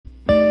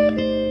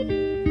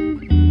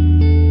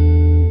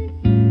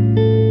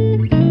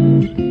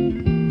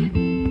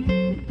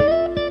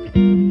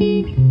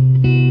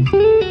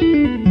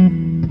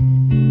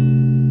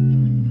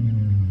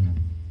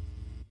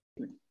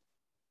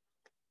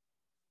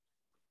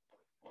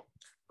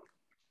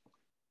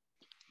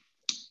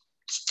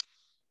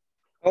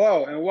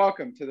Hello and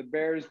welcome to the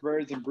Bears,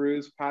 Birds, and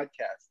Brews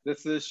podcast.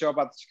 This is a show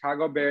about the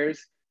Chicago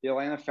Bears, the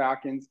Atlanta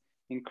Falcons,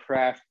 and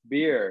craft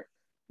beer.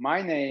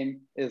 My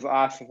name is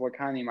Asif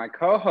Lakhani. My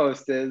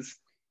co-host is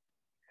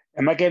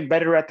Am I getting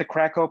better at the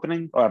crack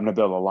opening? Oh, I'm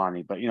Nabil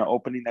Alani, but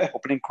opening that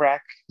opening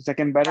crack, is that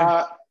getting better?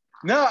 uh,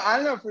 no, I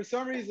don't know. For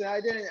some reason, I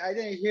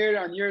didn't hear it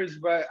on yours,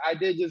 but I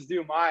did just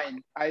do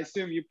mine. I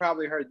assume you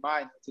probably heard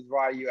mine, which is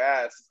why you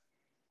asked.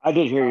 I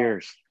did hear Uh,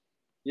 yours.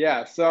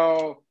 yeah,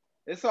 so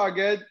it's all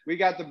good. We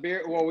got the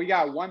beer. Well, we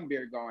got one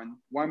beer going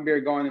and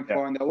Yep.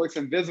 flowing that looks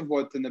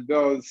invisible to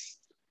Nabil's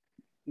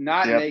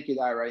not Yep. naked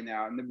eye right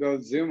now, and the Bill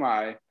Zoom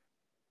eye.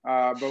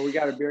 But we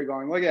got a beer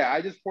going. Look at that.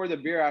 I just poured the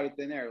beer out of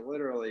thin air,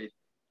 literally.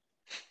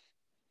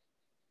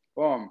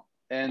 Boom.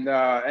 And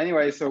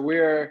anyway, so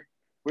we're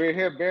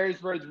here, Bears,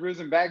 Birds, Brews,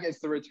 and back. It's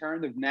the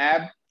return of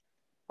Nab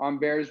on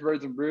Bears,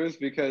 Birds, and Brews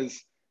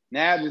because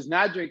Nab is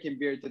not drinking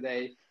beer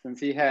today since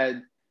he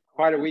had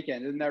quite a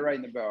weekend. Isn't that right,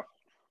 Nabil?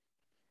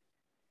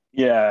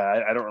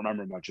 Yeah, I don't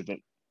remember much of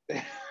it.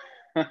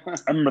 I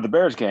remember the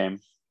Bears game,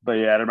 but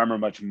yeah, I don't remember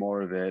much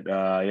more of it.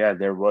 Yeah,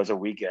 there was a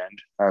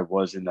weekend. I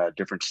was in a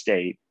different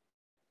state,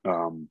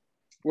 um,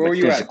 Where were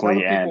like you at? Tell the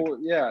physically, and people,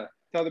 yeah,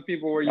 tell the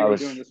people where I you were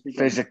doing was this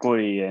weekend.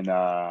 physically in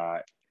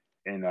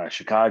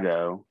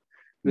Chicago,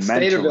 The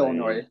state of mentally,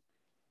 Illinois.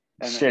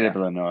 And state yeah, of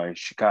Illinois,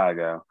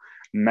 Chicago.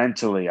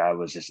 Mentally, I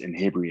was just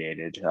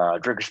inebriated.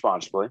 Drink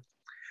responsibly.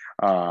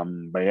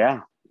 But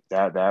yeah,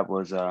 that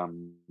was a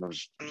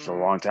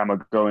long time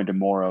ago into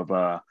more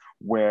of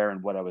where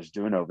and what I was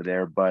doing over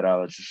there. But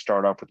let's just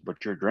start off with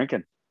what you're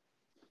drinking.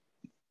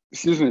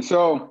 excuse me.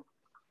 So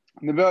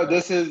Nabil,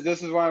 this is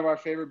one of our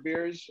favorite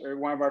beers or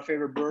one of our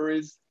favorite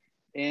breweries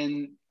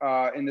in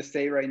the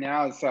state right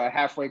now. It's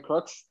Halfway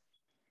Crooks,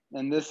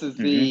 and this is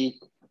Hmm. the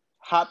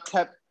Hop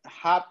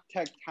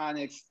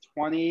Tectonics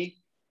 20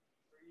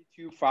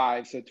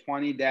 325, so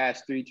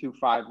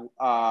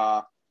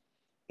 20-325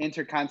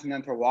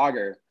 Intercontinental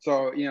Lager.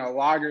 So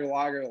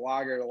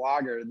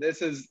lager.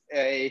 This is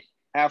a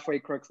Halfway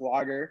Crooks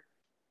lager,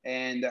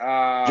 and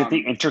Is it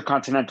the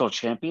Intercontinental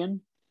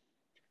Champion?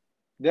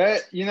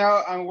 that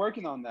I'm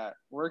working on that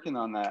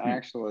Hmm.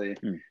 actually.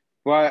 Hmm.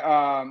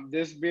 But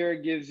this beer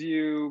gives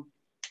you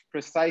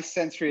precise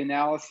sensory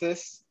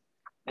analysis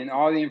and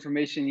all the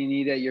information you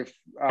need at your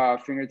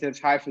fingertips,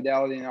 high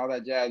fidelity, and all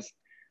that jazz.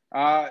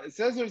 It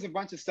says there's a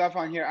bunch of stuff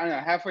on here. I don't know.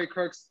 Halfway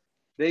Crooks,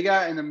 they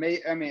got an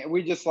amazing. I mean,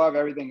 we just love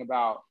everything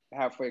about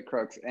Halfway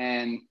Crooks.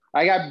 And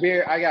I got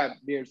beer. I got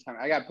beers coming.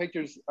 I got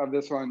pictures of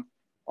this one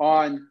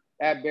on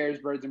at Bears,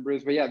 Birds, and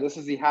Brews. But yeah, this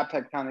is the Hop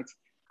Tectonics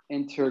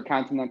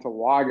Intercontinental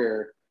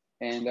Lager.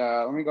 And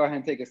let me go ahead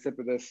and take a sip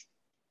of this.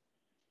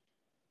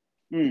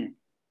 Mm,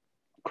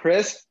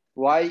 crisp,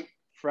 light,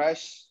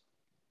 fresh,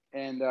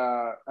 and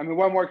I mean,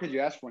 what more could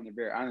you ask for in a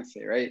beer,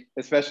 honestly, right?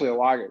 Especially a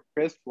lager,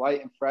 crisp,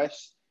 light, and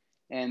fresh.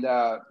 And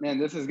man,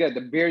 this is good.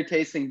 The beer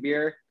tasting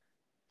beer.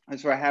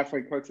 That's what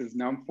Halfway Cooks is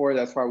known for.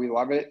 That's why we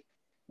love it.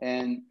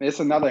 And it's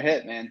another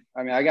hit, man.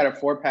 I mean, I got a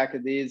 4 pack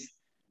of these.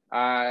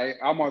 I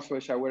almost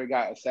wish I would have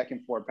got a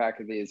second 4 pack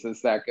of these.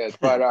 It's that good.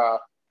 But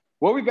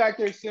we'll be back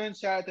there soon.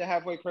 Shout out to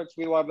Halfway Crooks.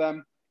 We love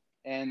them.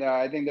 And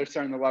I think they're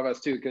starting to love us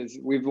too because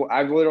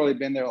I've literally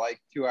been there like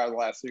 2 out of the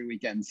last 3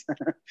 weekends.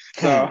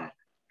 So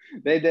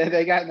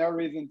they got no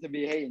reason to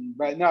be hating.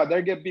 But no,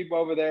 they're good people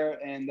over there.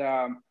 And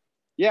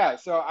yeah,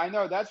 so I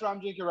know that's what I'm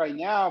drinking right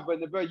now.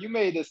 But you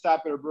made a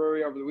stop at a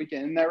brewery over the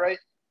weekend, isn't that right?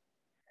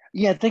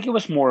 Yeah, I think it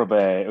was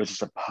it was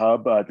just a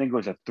pub. I think it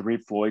was a Three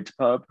Floyds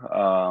pub.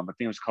 I think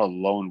it was called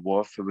Lone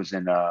Wolf. It was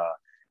in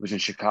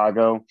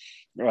Chicago.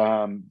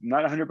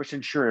 Not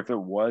 100% sure if it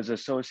was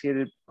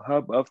associated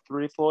pub of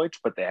Three Floyds,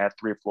 but they had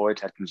Three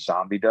Floyds, had some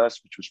zombie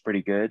dust, which was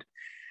pretty good.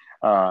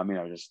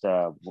 Just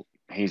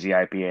hazy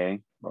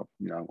IPA, well,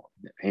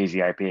 hazy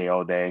IPA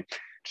all day.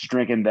 Just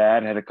drinking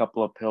that, had a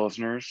couple of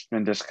pilsners,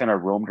 and just kind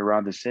of roamed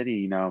around the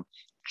city.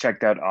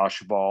 Checked out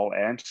Oshaval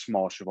and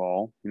Small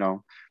Cheval.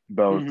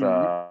 Both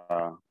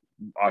Mm-hmm.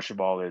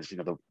 Oshaval is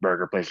the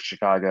burger place in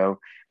Chicago.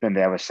 Then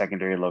they have a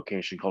secondary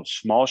location called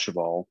Small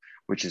Cheval,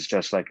 which is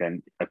just like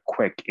a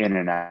quick in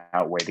and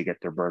out way to get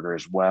their burger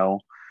as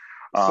well.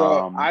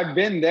 So Um, I've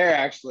been there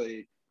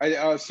actually.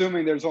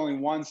 Assuming there's only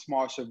one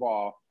small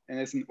Cheval, and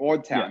it's in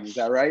Old Town. Is yes,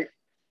 that right?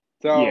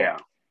 So yeah,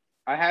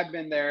 I have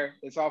been there.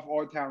 It's off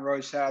Old Town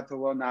Road. Shout out to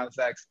Lil Nas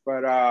X.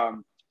 But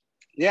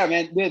yeah,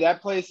 man, dude,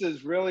 that place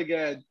is really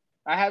good.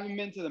 I haven't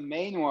been to the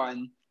main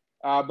one,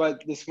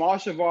 but the small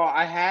Cheval,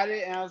 I had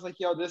it and I was like,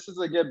 yo, this is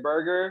a good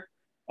burger.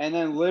 And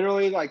then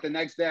literally, like the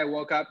next day, I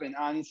woke up and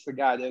honest to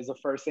God, it was the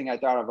first thing I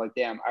thought of. Like,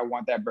 damn, I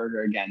want that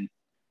burger again.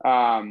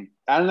 I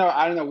don't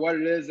know what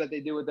it is that they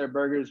do with their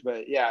burgers,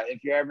 but yeah,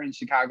 if you're ever in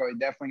Chicago, you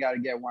definitely got to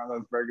get one of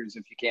those burgers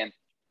if you can.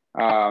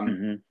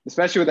 hmm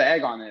Especially with the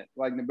egg on it,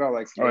 like Nabil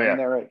likes to oh get in yeah.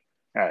 there, right?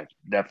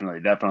 Definitely,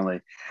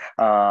 definitely.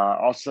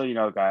 Also,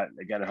 got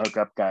a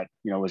hookup.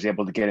 Was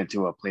able to get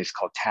into a place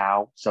called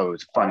Tao, so it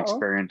was a fun Oh,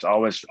 experience.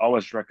 Always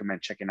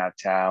recommend checking out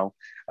Tao.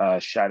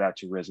 Shout out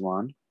to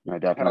Rizwan, hell yeah.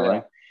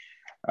 definitely.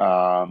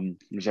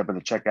 Was able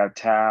to check out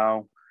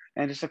Tao.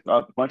 and just a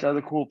bunch of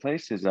other cool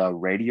places.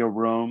 Radio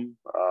Room,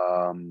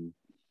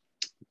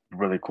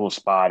 really cool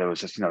spot. It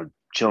was just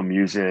chill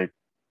music,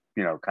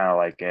 kind of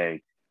like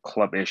a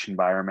club-ish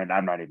environment.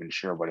 I'm not even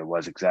sure what it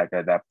was exactly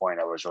at that point.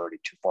 I was already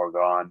too far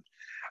gone.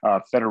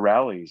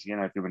 Federales,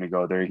 if you want to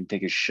go there, you can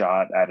take a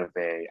shot out of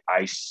a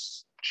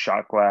ice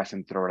shot glass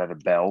and throw it at a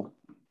bell.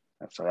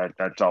 So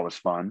that's always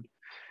fun.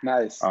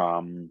 Nice.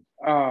 Yeah,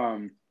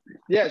 And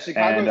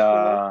Chicago's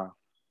cool.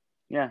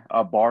 yeah,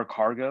 Bar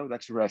Cargo.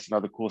 That's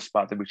another cool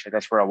spot that we checked.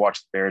 That's where I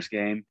watched the Bears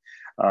game.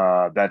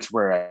 That's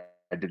where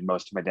I did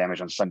most of my damage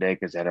on Sunday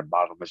because they had a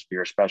bottomless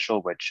beer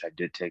special, which I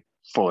did take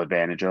full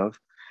advantage of.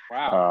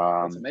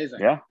 Wow, that's amazing.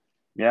 Yeah,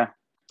 yeah,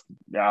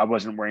 yeah. I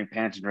wasn't wearing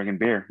pants and drinking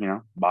beer.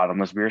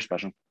 Bottomless beer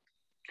special.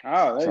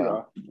 Oh, there you So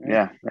go.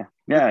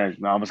 yeah.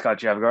 I almost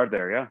caught you off guard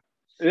there. Yeah.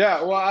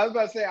 Yeah, well, I was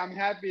about to say I'm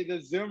happy the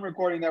Zoom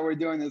recording that we're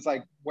doing is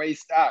like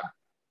waist up,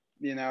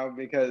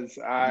 because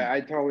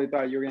I totally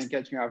thought you were gonna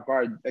catch me off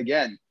guard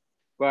again.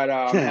 But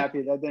I'm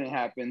happy that didn't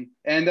happen.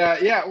 And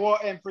yeah, well,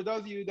 and for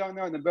those of you who don't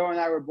know, Nabil and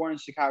I were born in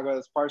Chicago.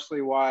 That's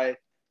partially why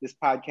this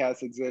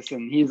podcast exists.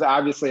 And he's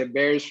obviously a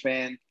Bears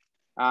fan.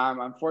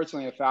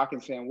 Unfortunately, a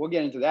Falcons fan. We'll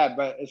get into that.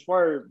 But as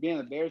far as being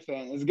a Bears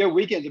fan, it's a good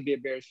weekend to be a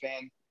Bears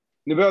fan.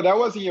 Nabil, that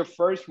wasn't your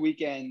first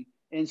weekend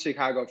in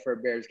Chicago for a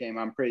Bears game,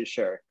 I'm pretty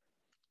sure.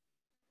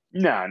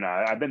 No,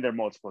 I've been there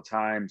multiple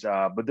times,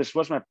 but this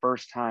was my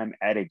first time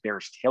at a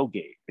Bears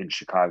tailgate in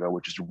Chicago,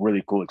 which is a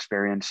really cool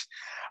experience.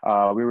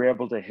 We were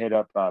able to hit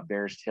up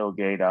Bears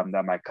tailgate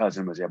that my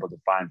cousin was able to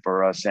find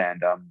for us,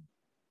 and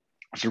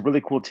it's a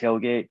really cool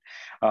tailgate.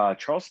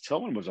 Charles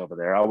Tillman was over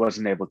there. I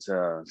wasn't able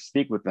to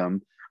speak with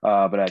him,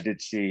 but I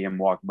did see him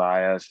walk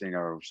by us.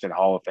 Said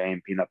Hall of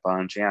Fame, Peanut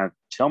Punch. Yeah,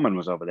 Tillman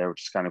was over there,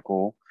 which is kind of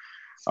cool.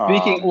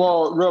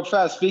 Real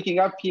fast. Speaking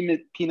of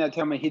Peanut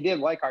Tillman, he did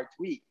like our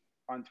tweet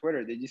on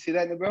Twitter. Did you see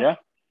that, Nabil?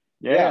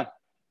 Yeah.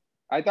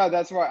 I thought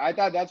that's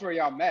where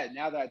y'all met.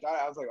 Now that I thought,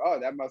 I was like,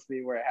 oh, that must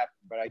be where it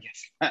happened, but I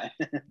guess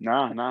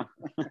not. No.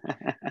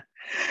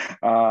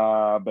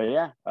 But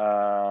yeah,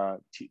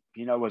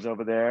 Peanut was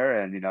over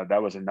there, and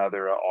that was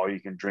another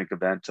all-you-can-drink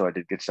event. So I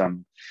did get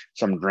some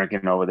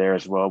drinking over there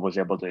as well. Was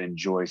able to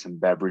enjoy some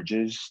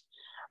beverages,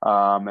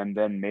 and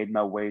then made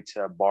my way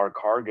to Bar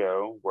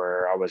Cargo,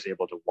 where I was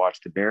able to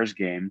watch the Bears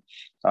game,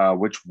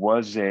 which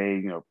was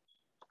an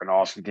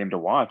awesome game to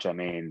watch. I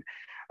mean,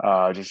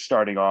 just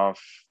starting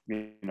off,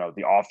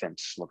 the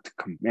offense looked.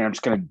 I'm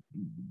just gonna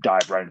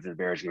dive right into the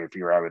Bears game if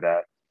you're right with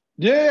that.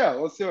 Yeah,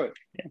 let's do it.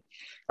 Yeah.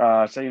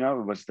 So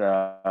it was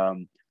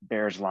the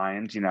Bears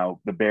Lions.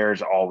 The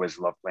Bears always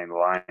love playing the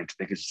Lions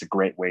because it's a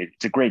great way.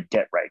 It's a great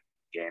get right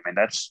game, and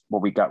that's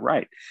what we got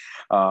right.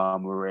 We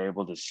were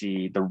able to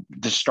see to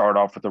start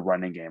off with the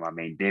running game. I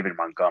mean, David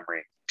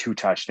Montgomery, 2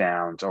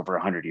 touchdowns, over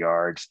 100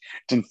 yards.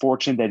 It's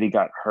unfortunate that he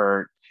got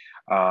hurt.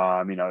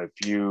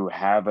 If you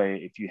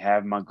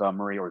have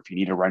Montgomery, or if you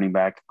need a running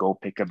back, go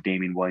pick up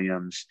Damien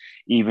Williams.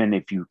 Even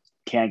if you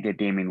can't get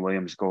Damien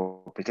Williams,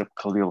 go pick up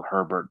Khalil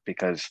Herbert,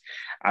 because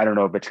I don't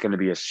know if it's going to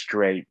be a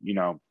straight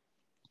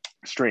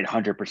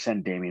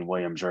 100% Damien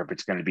Williams, or if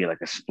it's going to be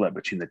like a split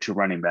between the 2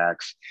 running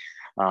backs.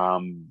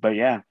 But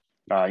yeah,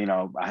 I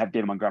have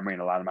David Montgomery in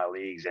a lot of my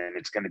leagues, and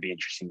it's going to be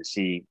interesting to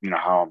see,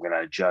 how I'm going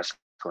to adjust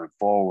going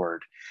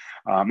forward,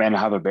 and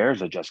how the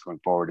Bears adjust going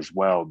forward as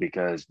well,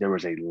 because there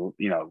was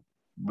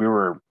we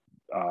were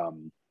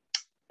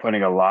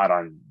putting a lot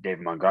on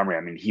David Montgomery.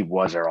 I mean, he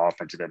was our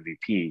offensive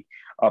MVP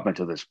up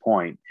until this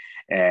point.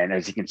 And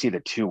as you can see,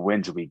 the 2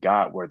 wins we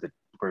got where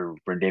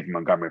David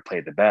Montgomery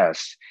played the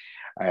best.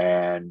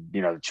 And,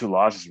 the 2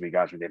 losses we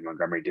got from David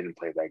Montgomery didn't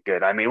play that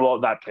good. I mean,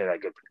 well, not play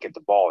that good, but get the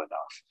ball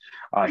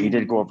enough. He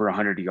did go over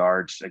 100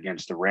 yards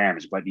against the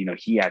Rams, but,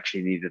 he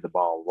actually needed the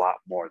ball a lot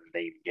more than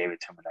they even gave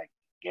it to him in that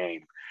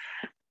game.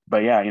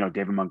 But yeah,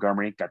 David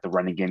Montgomery got the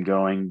running game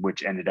going,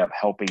 which ended up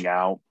helping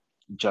out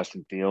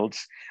Justin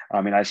Fields.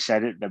 I mean, I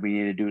said it that we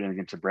need to do it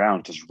against the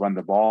Browns, just run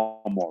the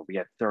ball more. We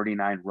had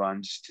 39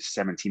 runs to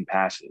 17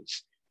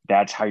 passes.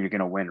 That's how you're going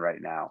to win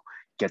right now.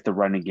 Get the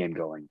running game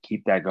going,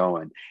 keep that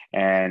going.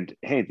 And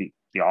hey,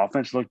 the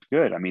offense looked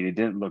good. I mean, it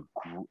didn't look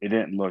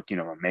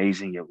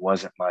amazing. It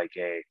wasn't like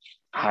a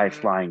high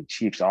flying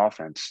Chiefs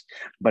offense,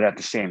 but at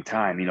the same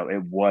time,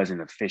 it was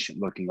an efficient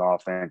looking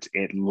offense.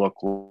 It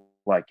looked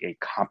like a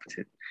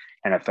competent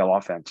NFL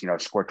offense.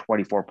 Scored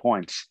 24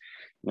 points.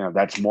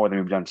 That's more than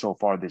we've done so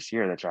far this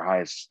year. That's our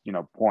highest,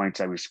 points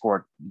that we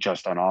scored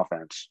just on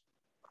offense.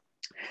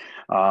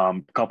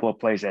 A couple of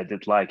plays I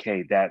did like,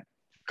 hey, that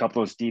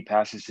couple of those deep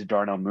passes to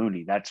Darnell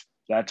Mooney. That's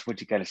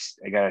what you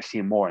gotta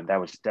see more. And that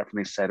was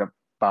definitely set up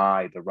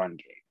by the run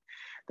game.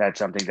 That's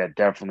something that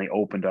definitely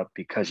opened up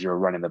because you were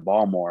running the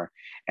ball more.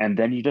 And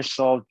then you just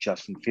saw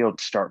Justin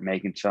Fields start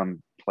making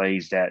some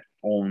plays that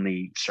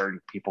only certain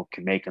people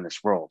can make in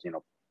this world.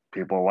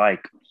 People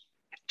like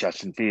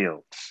Justin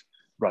Fields,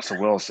 Russell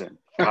Wilson,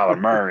 Kyler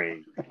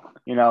Murray,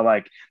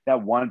 like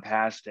that one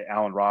pass to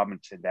Allen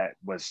Robinson that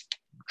was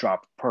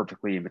dropped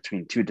perfectly in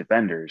between 2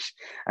 defenders.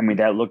 I mean,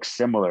 that looks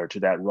similar to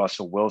that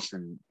Russell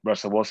Wilson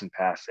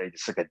pass.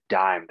 It's like a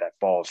dime that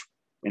falls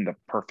in the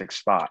perfect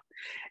spot.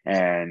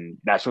 And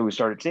that's what we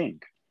started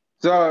seeing.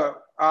 So,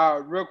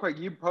 real quick,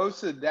 you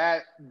posted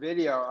that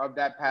video of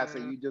that pass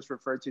that you just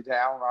referred to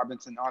Allen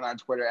Robinson on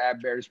Twitter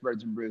at Bears,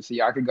 Birds, and Brews. So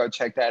y'all can go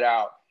check that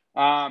out.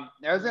 I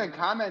was going to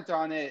comment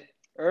on it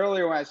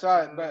earlier when I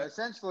saw it, but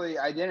essentially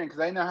I didn't because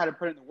I didn't know how to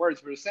put it into words.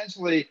 But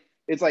essentially,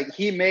 it's like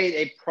he made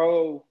a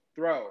pro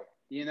throw.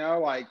 You know,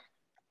 like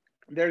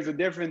there's a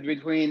difference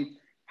between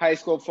high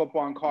school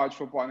football and college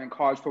football, and then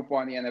college football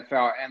and the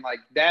NFL. And like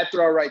that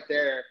throw right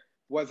there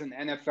was an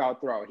NFL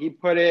throw. He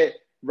put it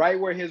right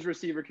where his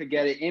receiver could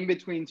get it, in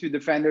between two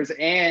defenders,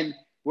 and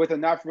with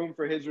enough room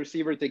for his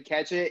receiver to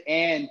catch it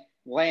and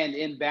land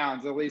in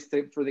bounds, at least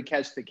for the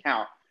catch to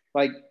count.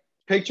 Like,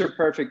 picture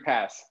perfect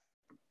pass.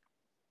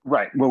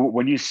 Right. Well,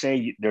 when you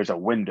say there's a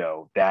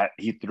window, that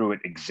he threw it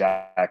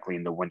exactly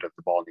in the window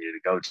the ball needed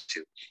to go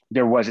to.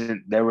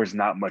 There was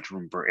not much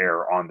room for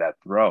error on that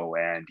throw,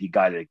 and he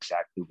got it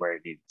exactly where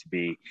it needed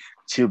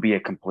to be a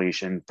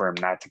completion, for him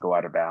not to go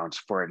out of bounds,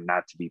 for it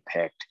not to be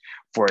picked,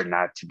 for it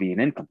not to be an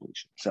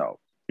incompletion. So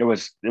it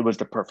was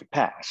the perfect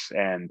pass,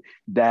 and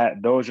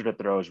those are the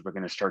throws we're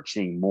going to start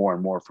seeing more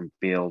and more from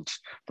Fields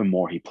the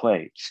more he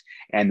plays.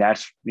 And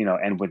that's,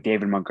 and with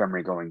David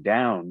Montgomery going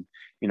down,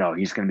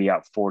 he's going to be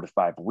out 4 to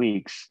 5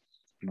 weeks.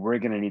 We're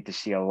going to need to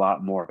see a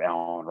lot more of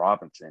Allen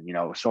Robinson.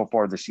 So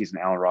far this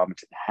season, Allen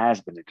Robinson has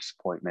been a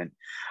disappointment.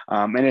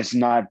 And it's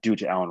not due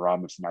to Allen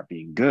Robinson not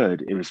being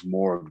good. It was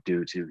more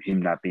due to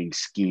him not being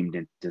schemed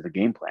into the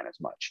game plan as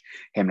much,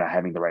 him not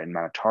having the right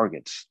amount of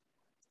targets.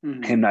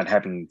 Mm-hmm. Him not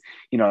having,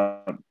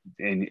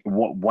 in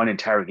one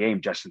entire game,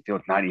 Justin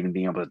Fields not even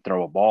being able to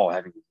throw a ball,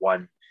 having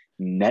one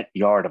net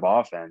yard of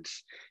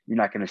offense, you're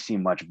not going to see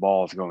much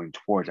balls going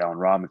towards Allen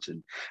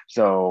Robinson.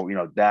 So,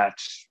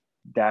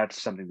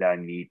 that's something that I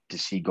need to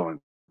see going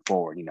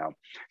forward,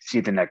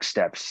 see the next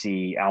step,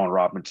 see Allen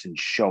Robinson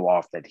show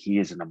off that he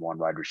is the number one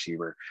wide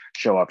receiver,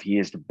 show off he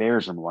is the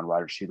Bears' number one wide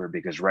receiver,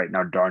 because right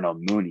now Darnell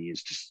Mooney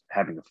is just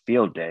having a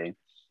field day,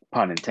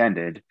 pun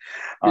intended.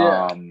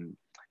 Yeah.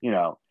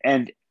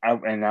 And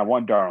I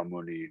want Darnell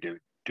Mooney to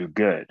do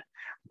good.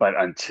 But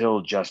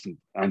until Justin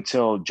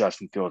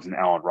Fields and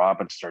Allen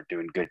Robinson start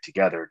doing good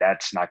together,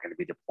 that's not going to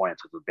be the point.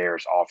 So the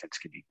Bears offense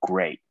can be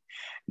great.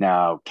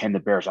 Now, can the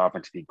Bears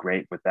offense be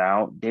great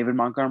without David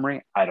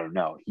Montgomery? I don't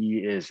know. He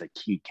is a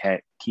key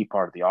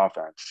part of the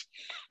offense.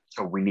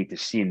 So we need to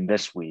see in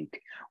this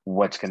week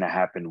what's going to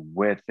happen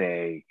with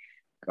a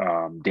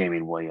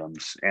Damian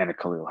Williams and a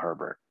Khalil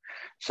Herbert.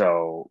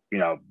 So,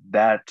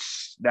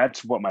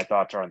 that's what my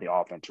thoughts are on the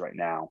offense right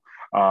now.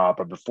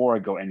 But before I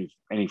go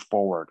any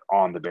forward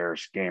on the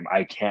Bears game,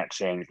 I can't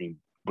say anything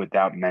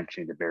without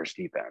mentioning the Bears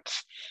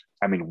defense.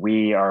 I mean,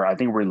 I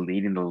think we're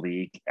leading the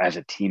league as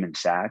a team in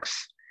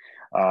sacks.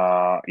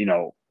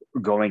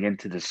 Going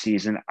into the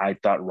season, I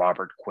thought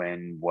Robert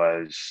Quinn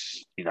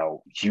was,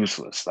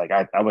 useless. Like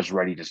I was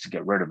ready just to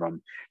get rid of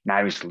him.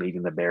 Now he's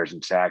leading the Bears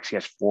in sacks. He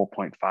has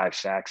 4.5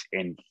 sacks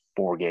in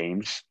 4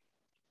 games.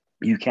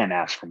 You can't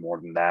ask for more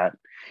than that.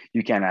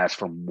 You can't ask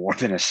for more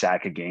than a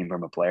sack a game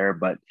from a player.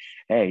 But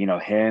hey,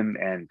 him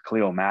and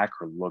Khalil Mack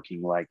are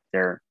looking like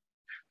they're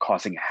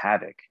causing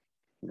havoc,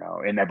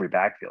 in every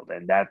backfield.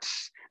 And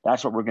that's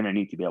what we're going to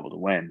need to be able to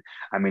win.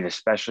 I mean,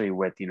 especially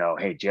with, hey,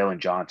 Jalen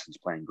Johnson's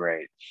playing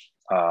great.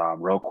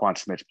 Roquan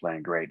Smith's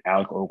playing great.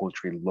 Alec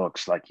Ogletree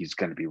looks like he's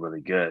going to be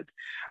really good.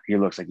 He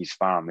looks like he's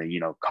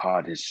finally,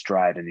 caught his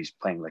stride and he's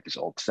playing like his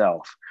old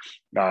self.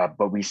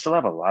 But we still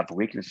have a lot of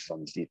weaknesses on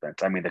this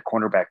defense. I mean, the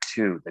cornerback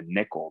too, the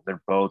nickel,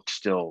 they're both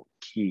still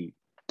key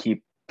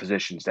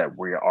positions that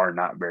we are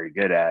not very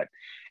good at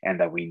and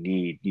that we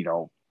need,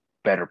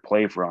 better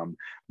play from.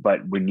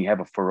 But when you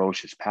have a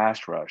ferocious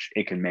pass rush,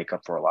 it can make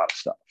up for a lot of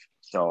stuff.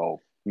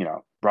 So,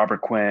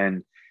 Robert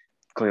Quinn,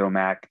 Khalil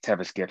Mack,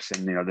 Tevis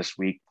Gibson, this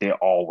week, they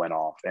all went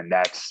off. And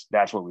that's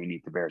what we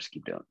need the Bears to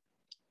keep doing.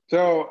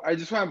 So I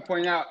just want to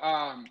point out,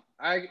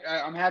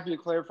 I'm happy to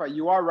clarify.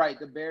 You are right.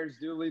 The Bears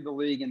do lead the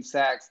league in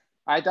sacks.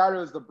 I thought it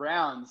was the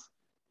Browns.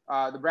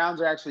 The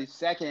Browns are actually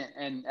second.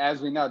 And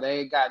as we know,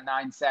 they got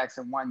 9 sacks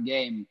in one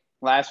game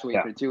last week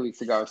or 2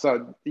 weeks ago.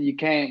 So you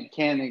can't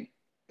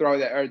throw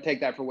that or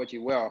take that for what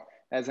you will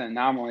as an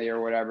anomaly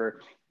or whatever.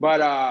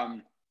 But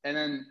and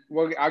then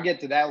I'll get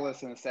to that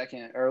list in a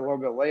second or a little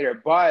bit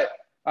later. But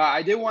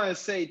I did want to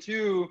say,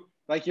 too,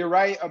 like you're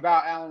right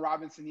about Allen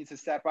Robinson needs to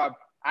step up.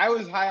 I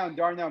was high on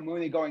Darnell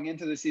Mooney going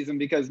into the season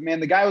because, man,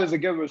 the guy was a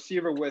good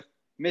receiver with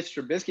Mitch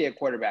Trubisky at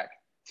quarterback.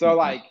 So,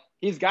 like,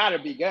 he's got to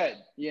be good,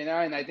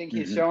 and I think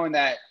he's showing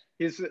that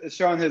he's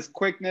showing his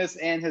quickness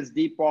and his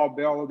deep ball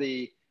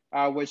ability,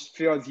 which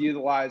Fields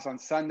utilized on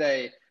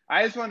Sunday.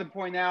 I just wanted to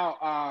point out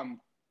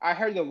I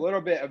heard a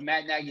little bit of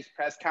Matt Nagy's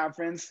press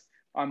conference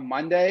on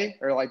Monday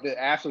or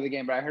after the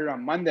game, but I heard it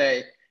on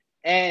Monday.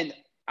 And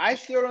I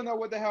still don't know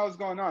what the hell is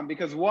going on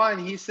because,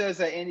 one, he says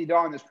that Andy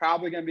Dalton is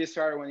probably going to be a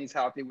starter when he's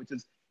healthy, which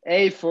is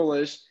A,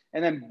 foolish.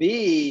 And then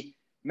B,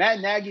 Matt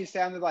Nagy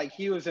sounded like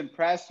he was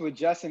impressed with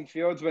Justin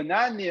Fields, but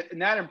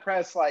not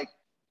impressed like,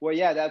 well,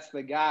 yeah, that's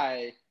the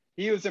guy.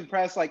 He was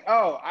impressed like,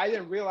 oh, I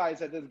didn't realize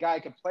that this guy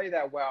could play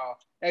that well.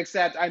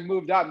 except I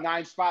moved up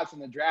 9 spots in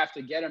the draft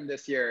to get him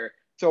this year.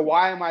 So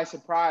why am I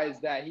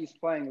surprised that he's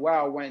playing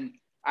well when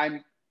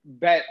I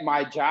bet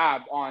my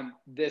job on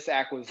this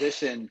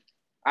acquisition?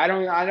 I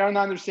don't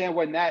understand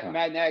what Matt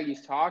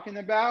Nagy's talking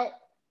about.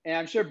 And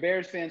I'm sure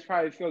Bears fans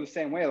probably feel the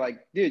same way.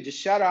 Like, dude, just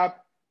shut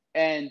up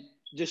and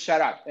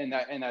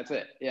that's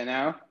it, you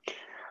know?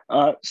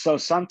 So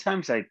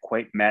sometimes I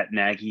equate Matt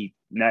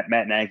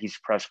Nagy's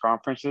press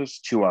conferences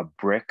to a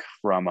brick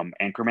from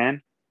Anchorman.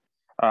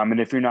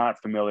 And if you're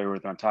not familiar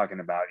with what I'm talking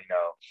about,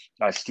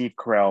 Steve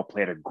Carell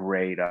played a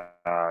great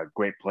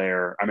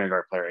player. I mean,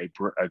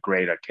 a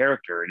great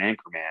character in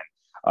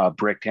Anchorman,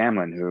 Brick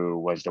Tamland, who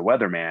was the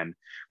weatherman,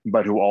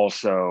 but who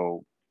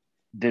also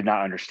did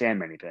not understand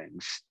many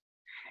things.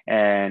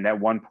 And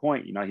at one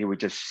point, he would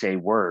just say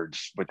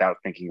words without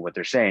thinking what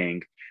they're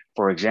saying.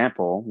 For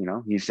example,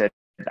 he said,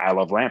 "I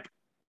love lamp,"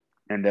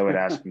 and they would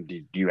ask him,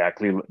 "Do you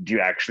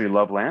actually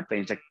love lamp?" And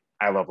he's like,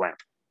 "I love lamp.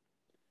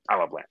 I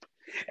love lamp."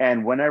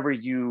 And whenever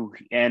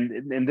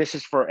and this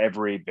is for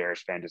every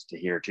Bears fan just to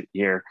hear,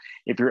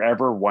 if you're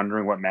ever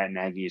wondering what Matt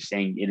Nagy is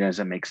saying, it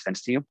doesn't make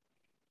sense to you.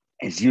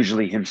 It's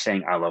usually him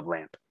saying, "I love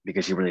lamp,"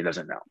 because he really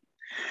doesn't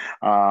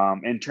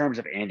know. In terms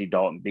of Andy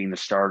Dalton being the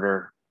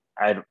starter,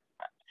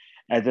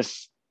 at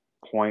this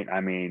point,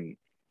 I mean,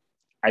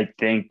 I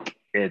think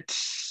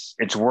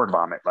it's word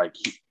vomit. Like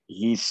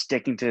he's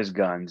sticking to his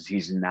guns.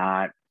 He's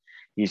going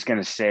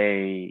to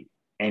say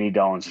Andy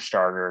Dalton's a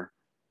starter,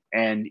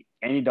 and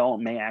Andy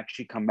Dalton may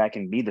actually come back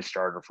and be the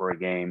starter for a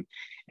game,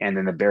 and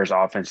then the Bears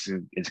offense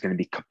is going to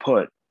be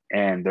kaput,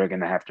 and they're going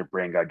to have to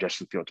bring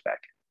Justin Fields back.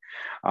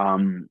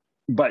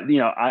 But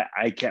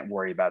I can't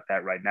worry about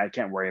that right now. I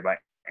can't worry about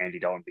Andy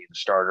Dalton being the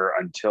starter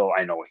until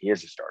I know he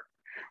is a starter.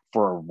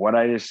 For what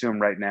I assume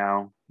right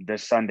now,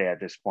 this Sunday at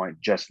this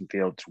point, Justin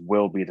Fields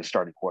will be the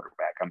starting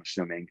quarterback, I'm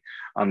assuming,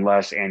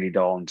 unless Andy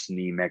Dalton's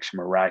knee makes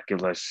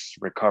miraculous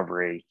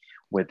recovery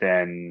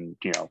within,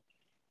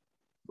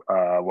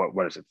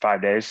 what is it,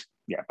 5 days?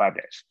 Yeah, 5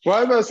 days. Well, I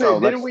was about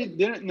to say,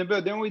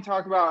 didn't we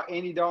talk about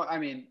Andy Dalton? I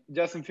mean,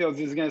 Justin Fields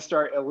is going to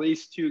start at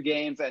least 2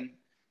 games, and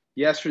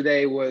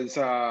yesterday was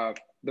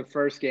the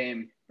first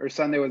game, or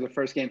Sunday was the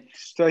first game.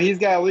 So he's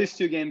got at least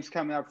 2 games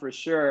coming up for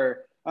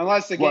sure.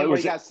 Unless the game where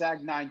he got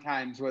sacked 9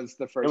 times was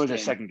the first game. It was the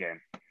second game.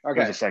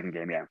 Okay. It was the second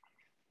game, yeah.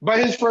 But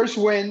his first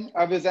win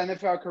of his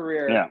NFL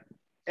career. Yeah.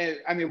 And,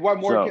 I mean, what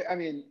more?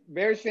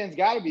 Bears fans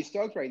got to be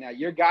stoked right now.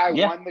 Your guy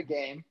won the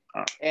game.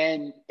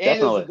 And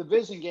it was a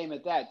division game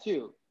at that,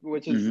 too,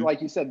 which is,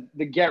 like you said,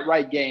 the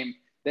get-right game.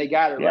 They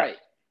got it right.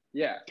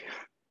 Yeah.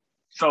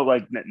 So,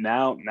 like,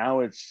 now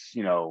it's,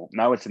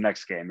 now it's the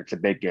next game. It's a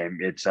big game.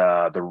 It's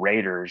the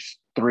Raiders,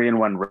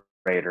 3-1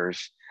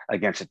 Raiders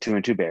against the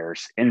 2-2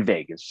 Bears in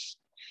Vegas.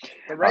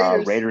 The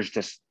Raiders.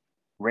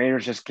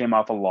 Raiders just came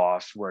off a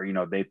loss where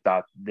they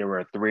thought they were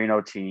a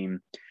 3-0 team,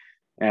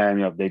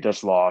 and they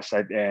just lost,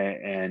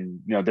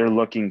 and they're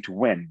looking to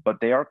win, but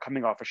they are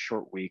coming off a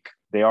short week.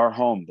 They are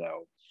home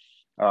though.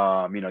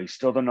 You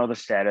still don't know the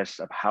status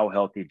of how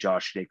healthy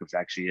Josh Jacobs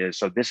actually is,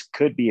 so this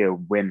could be a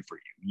win for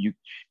you.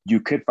 You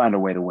could find a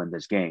way to win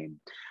this game.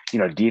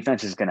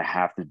 Defense is going to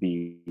have to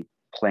be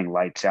playing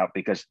lights out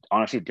because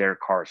honestly, Derek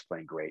Carr is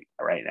playing great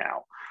right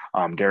now.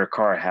 Derek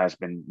Carr has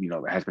been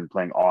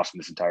playing awesome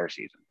this entire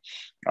season.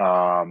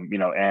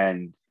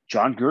 And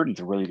John Gruden's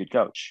a really good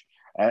coach.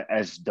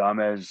 As dumb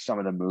as some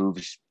of the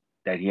moves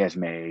that he has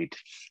made,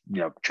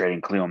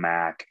 trading Khalil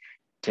Mack,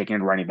 taking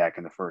a running back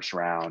in the first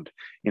round,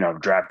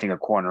 drafting a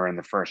corner in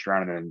the first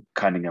round and then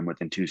cutting him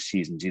within 2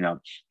 seasons,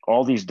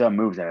 all these dumb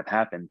moves that have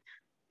happened,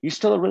 he's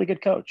still a really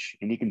good coach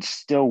and he can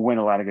still win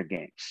a lot of good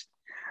games.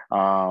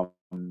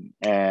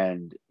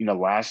 And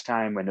last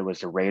time when it was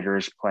the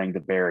Raiders playing the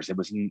Bears, it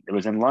was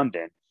in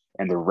London,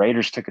 and the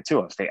Raiders took it to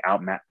us. They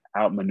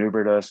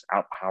outmaneuvered us,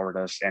 outpowered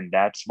us, and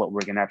that's what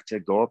we're gonna have to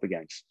go up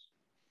against.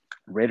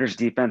 Raiders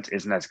defense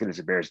isn't as good as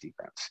the Bears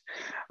defense,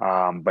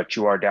 but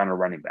you are down a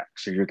running back,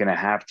 so you're gonna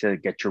have to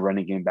get your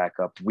running game back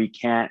up. We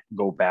can't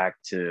go back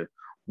to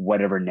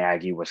whatever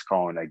Nagy was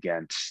calling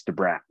against the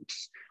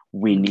Browns.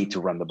 We need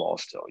to run the ball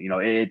still.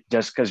 It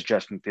just because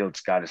Justin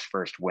Fields got his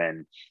first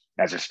win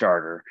as a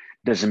starter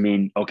doesn't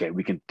mean, okay,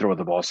 we can throw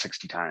the ball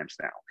 60 times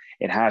now.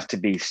 It has to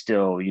be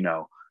still,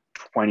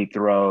 20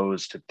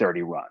 throws to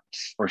 30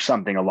 runs or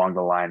something along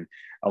the line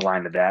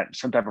of that,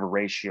 some type of a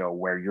ratio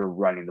where you're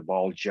running the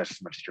ball just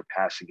as much as you're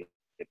passing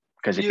it.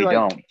 Because if you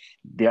don't,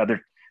 the other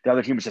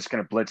team is just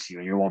going to blitz you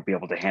and you won't be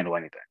able to handle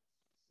anything.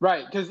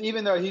 Right, because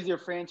even though he's your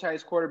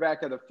franchise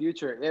quarterback of the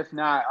future, if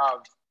not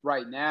of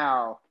right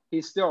now,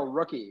 he's still a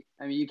rookie.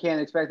 I mean, you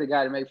can't expect a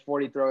guy to make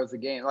 40 throws a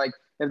game. Like,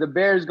 if the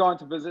Bears go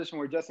into a position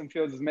where Justin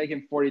Fields is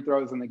making 40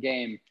 throws in the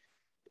game,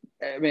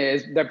 I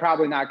mean, they're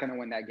probably not going to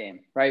win that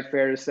game, right?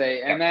 Fair to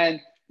say. And then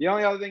the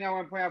only other thing I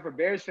want to point out for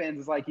Bears fans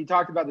is, like, you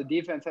talked about the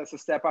defense has to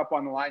step up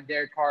on the line.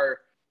 Derek Carr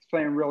is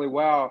playing really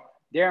well.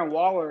 Darren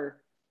Waller,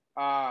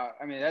 I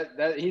mean,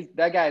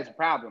 that guy is a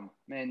problem,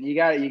 man. You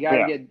got to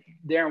get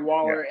Darren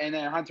Waller and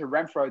then Hunter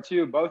Renfrow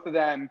too. Both of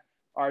them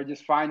are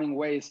just finding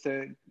ways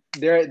to.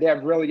 They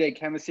have really good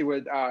chemistry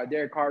with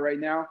Derek Carr right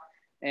now.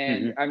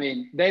 And I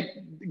mean,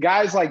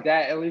 guys like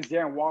that, at least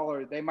Darren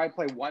Waller, they might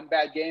play one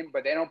bad game,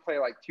 but they don't play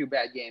like two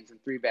bad games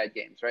and three bad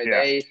games, right?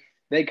 Yeah.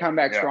 They come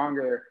back Yeah.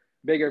 stronger,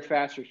 bigger,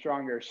 faster,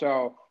 stronger.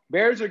 So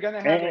Bears are going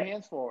to have their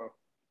hands full.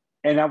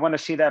 And I want to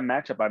see that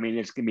matchup. I mean,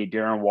 it's going to be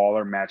Darren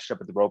Waller matched up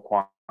with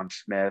Roquan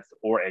Smith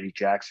or Eddie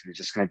Jackson. It's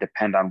just going to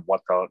depend on what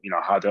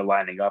how they're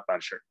lining up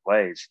on certain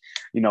plays.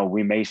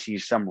 We may see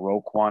some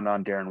Roquan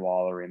on Darren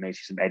Waller. We may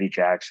see some Eddie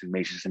Jackson. We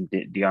may see some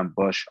Deion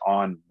Bush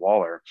on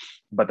Waller.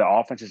 But the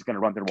offense is going to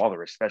run through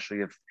Waller,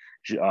 especially if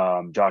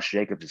Josh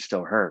Jacobs is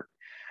still hurt.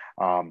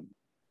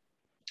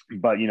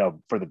 But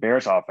for the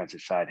Bears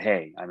offensive side,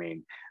 hey, I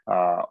mean,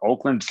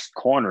 Oakland's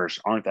corners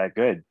aren't that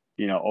good.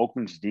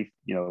 Oakland's deep,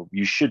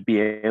 you should be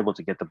able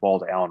to get the ball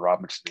to Allen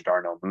Robinson and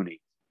Darnell Mooney,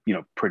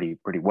 pretty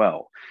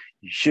well.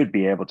 You should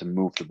be able to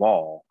move the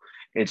ball.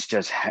 It's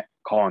just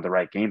calling the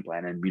right game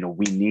plan. And,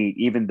 we need,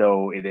 even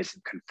though it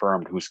isn't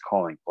confirmed who's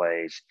calling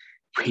plays,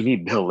 we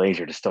need Bill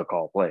Lazor to still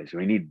call plays.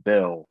 We need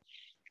Bill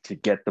to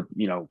get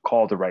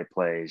call the right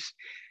plays,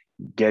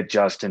 get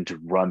Justin to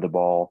run the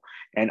ball.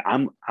 And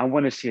I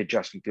want to see a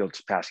Justin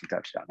Fields passing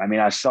touchdown. I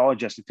mean, I saw a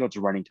Justin Fields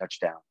running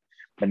touchdown,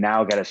 but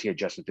now I got to see a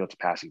Justin Fields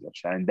passing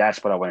touchdown. And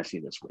that's what I want to see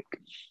this week.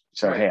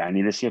 So, right. Hey, I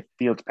need to see a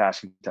Fields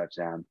passing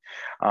touchdown.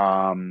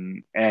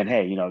 And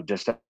hey,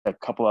 just a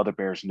couple other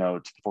Bears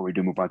notes before we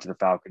do move on to the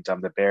Falcons.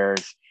 The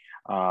Bears,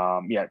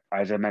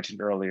 as I mentioned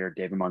earlier,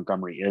 David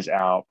Montgomery is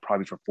out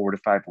probably for 4 to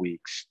 5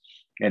 weeks.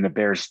 And the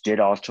Bears did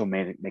also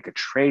make a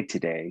trade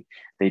today.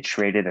 They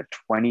traded a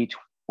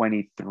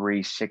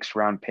 2023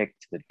 6th-round pick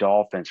to the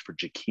Dolphins for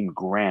Jakeem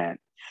Grant.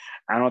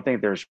 I don't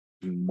think there's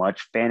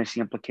much fantasy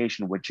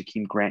implication with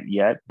Jakeem Grant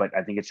yet, but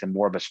I think it's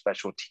more of a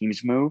special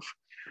teams move.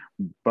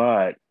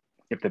 But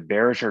if the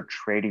Bears are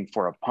trading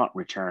for a punt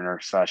returner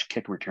 /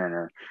 kick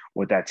returner,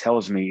 what that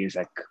tells me is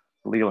that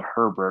Khalil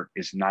Herbert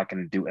is not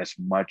going to do as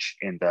much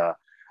in the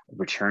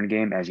return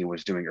game as he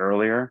was doing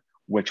earlier,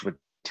 which would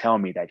tell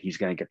me that he's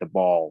going to get the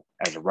ball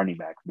as a running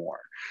back more.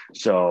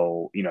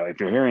 So, if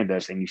you're hearing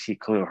this and you see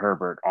Khalil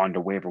Herbert on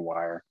the waiver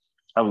wire,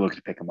 I would look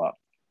to pick him up.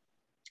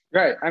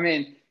 Right. I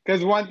mean,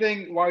 because one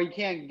thing, while you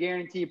can't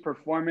guarantee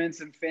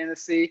performance in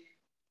fantasy,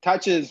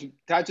 touches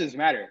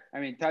matter. I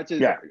mean,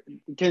 touches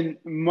can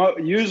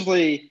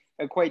usually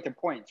equate to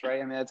points, right?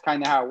 I mean, that's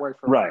kind of how it works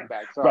for running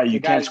back. So right. You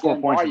can't score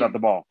points without the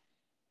ball.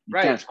 You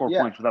can't score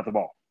points without the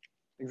ball.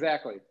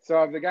 Exactly.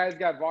 So if the guy's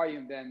got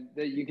volume, then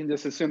you can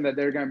just assume that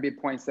there are going to be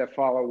points that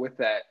follow with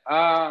that.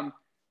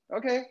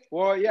 Okay.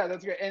 Well, yeah,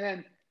 that's great. And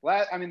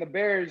then, the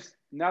Bears,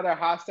 another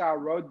hostile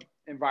road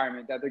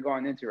environment that they're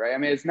going into, right? I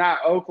mean, it's not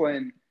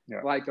Oakland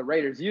like the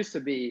Raiders used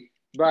to be,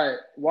 but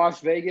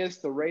Las Vegas,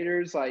 the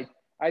Raiders, I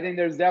think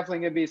there's definitely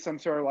going to be some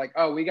sort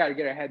of we got to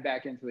get our head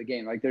back into the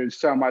game. There's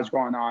so much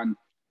going on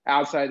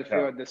outside the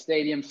field. The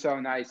stadium's so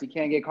nice. You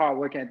can't get caught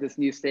looking at this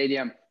new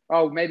stadium.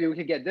 Oh, maybe we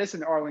could get this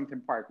in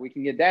Arlington Park. We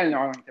can get that in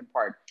Arlington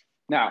Park.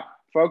 Now,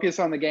 focus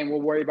on the game.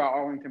 We'll worry about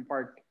Arlington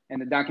Park and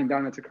the Dunkin'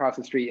 Donuts across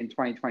the street in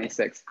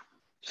 2026.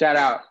 Shout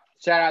out,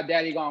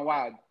 Daddy Gone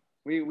Wild.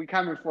 We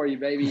coming for you,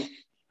 baby.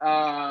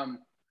 Hell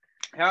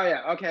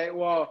yeah. Okay,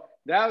 well,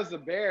 that was the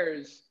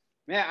Bears.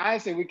 Man,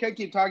 honestly, we could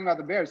keep talking about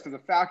the Bears because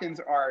the Falcons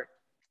are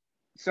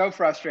so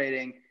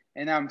frustrating,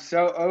 and I'm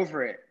so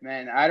over it,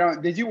 man.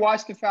 Did you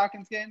watch the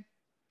Falcons game?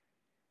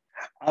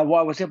 Well,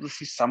 I was able to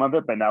see some of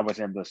it, but I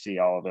wasn't able to see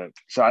all of it.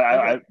 So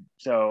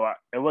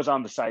it was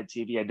on the side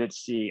TV. I didn't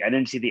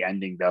see the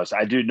ending though, so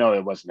I do know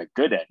it wasn't a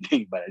good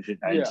ending, but I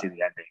didn't see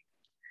the ending.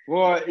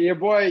 Well, your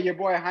boy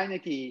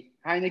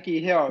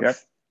Heineke Hills. Yep.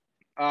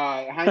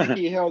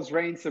 Heineke Hills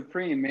reigns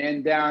supreme,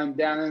 man, down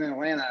in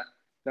Atlanta,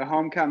 the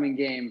homecoming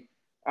game.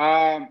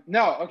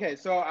 Okay,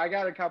 so I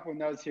got a couple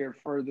notes here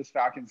for this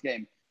Falcons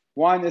game.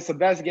 One, it's the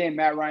best game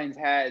Matt Ryan's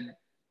had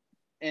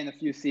in a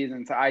few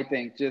seasons, I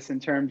think, just in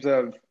terms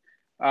of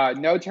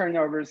no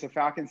turnovers. The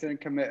Falcons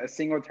didn't commit a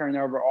single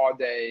turnover all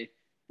day,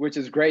 which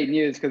is great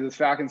news because as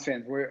Falcons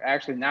fans, we're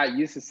actually not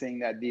used to seeing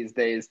that these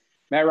days.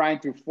 Matt Ryan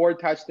threw 4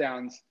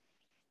 touchdowns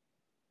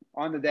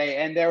on the day,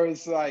 and there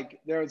was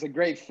a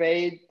great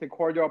fade to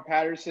Cordell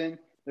Patterson.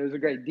 There was a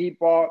great deep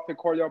ball to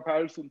Cordell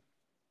Patterson.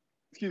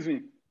 Excuse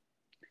me.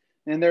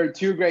 And there were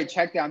 2 great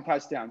check down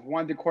touchdowns,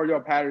 one to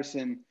Cordell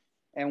Patterson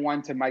and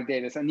one to Mike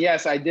Davis. And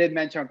yes, I did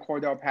mention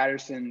Cordell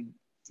Patterson's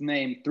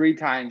name 3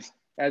 times,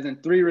 as in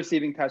 3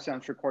 receiving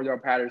touchdowns for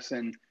Cordell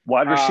Patterson.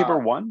 Wide receiver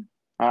 1?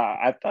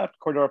 I thought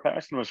Cordell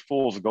Patterson was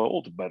fool's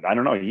gold, but I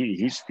don't know.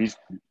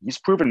 He's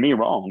proven me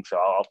wrong. So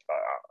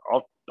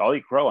I'll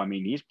eat crow. I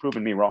mean, he's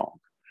proven me wrong.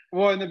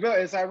 Well,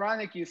 it's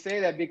ironic you say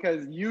that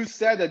because you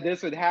said that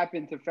this would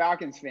happen to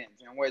Falcons fans,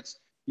 in which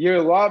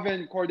you're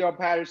loving Cordell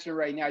Patterson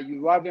right now.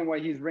 You loving what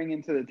he's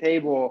bringing to the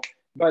table,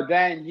 but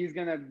then he's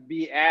going to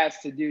be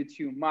asked to do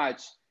too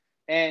much.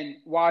 And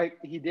while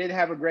he did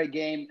have a great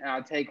game, and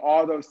I'll take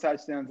all those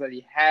touchdowns that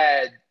he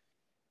had,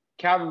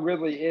 Calvin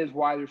Ridley is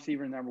wide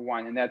receiver number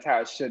 1, and that's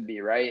how it should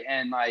be, right?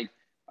 And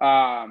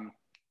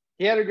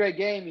he had a great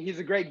game. He's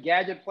a great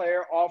gadget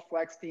player, all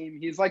flex team.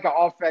 He's like an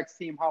all flex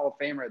team Hall of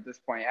Famer at this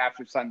point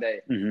after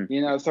Sunday,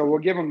 Mm-hmm. So we'll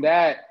give him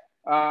that.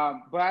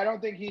 But I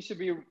don't think he should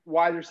be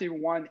wide receiver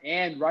one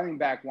and running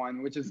back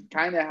one, which is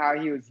kind of how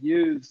he was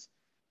used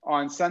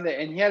on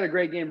Sunday. And he had a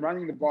great game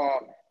running the ball.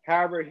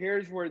 However,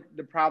 here's where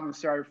the problem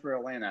started for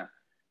Atlanta.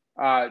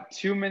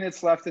 2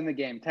 minutes left in the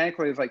game.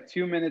 Technically, it's like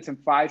 2 minutes and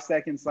 5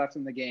 seconds left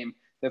in the game.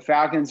 The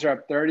Falcons are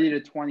up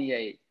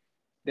 30-28.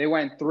 They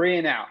went 3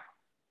 and out.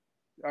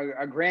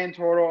 A grand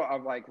total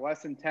of like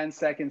less than 10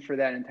 seconds for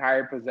that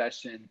entire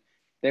possession.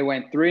 They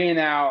went 3 and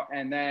out,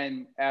 and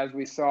then as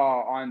we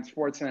saw on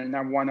SportsCenter,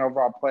 number one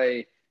overall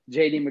play,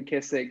 J.D.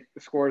 McKissic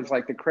scores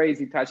like the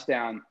crazy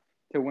touchdown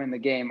to win the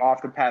game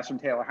off the pass from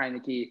Taylor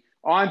Heinicke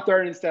on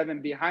 3rd and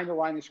 7 behind the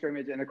line of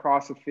scrimmage and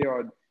across the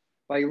field.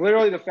 Like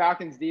literally, the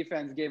Falcons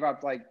defense gave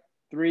up like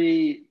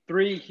three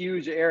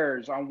huge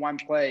errors on one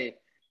play,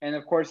 and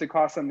of course, it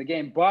cost them the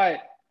game. But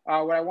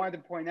what I wanted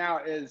to point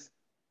out is,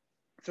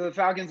 so the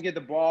Falcons get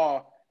the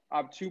ball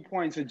up 2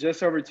 points with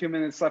just over 2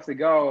 minutes left to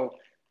go.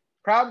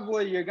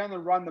 Probably you're going to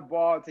run the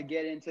ball to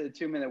get into the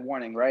 2-minute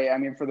warning, right? I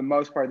mean, for the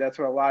most part, that's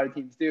what a lot of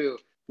teams do.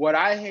 What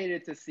I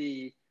hated to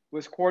see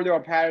was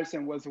Cordell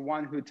Patterson was the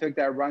one who took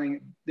that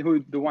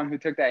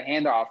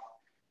handoff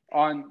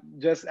on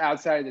just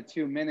outside of the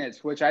 2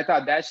 minutes, which I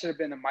thought that should have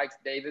been a Mike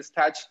Davis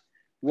touch.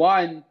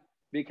 One,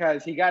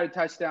 because he got a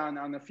touchdown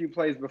on a few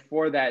plays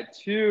before that.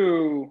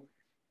 Two,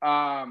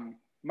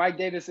 Mike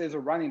Davis is a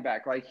running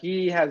back. Like,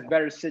 he has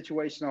better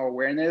situational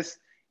awareness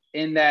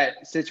in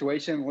that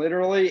situation,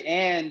 literally,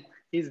 and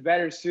he's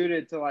better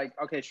suited to, like,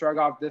 okay, shrug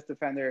off this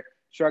defender,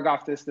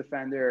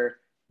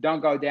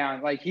 don't go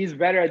down. Like, he's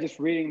better at just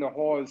reading the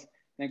holes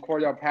than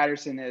Cordell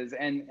Patterson is,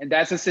 and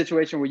that's a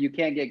situation where you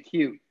can't get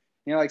cute.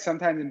 You know, like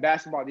sometimes in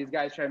basketball, these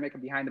guys try to make a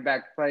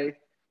behind-the-back play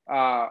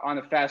on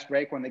a fast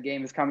break when the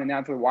game is coming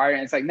down to the wire,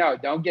 and it's like, no,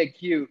 don't get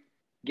cute,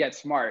 get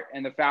smart.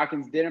 And the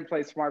Falcons didn't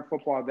play smart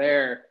football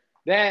there.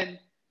 Then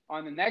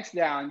on the next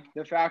down,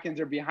 the Falcons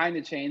are behind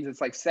the chains.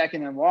 It's like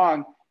 2nd and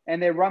long,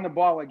 and they run the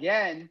ball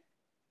again,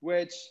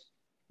 which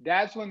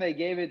that's when they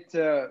gave it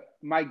to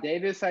Mike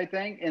Davis, I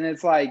think. And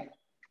it's like,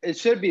 it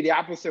should be the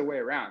opposite way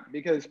around,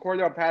 because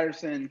Cordell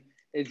Patterson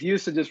is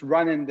used to just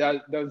running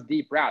those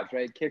deep routes,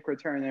 right? Kick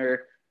returner,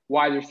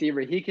 wide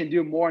receiver. He can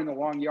do more in the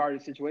long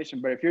yardage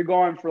situation. But if you're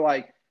going for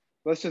like,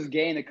 let's just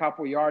gain a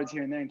couple yards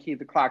here and there and keep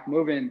the clock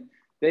moving,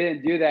 they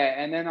didn't do that.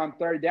 And then on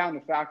 3rd down,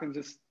 the Falcons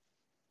just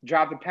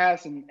dropped the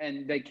pass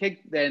and they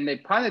kicked and they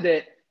punted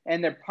it.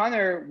 And their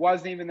punter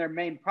wasn't even their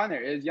main punter.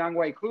 It was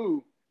Younghoe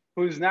Koo,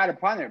 who's not a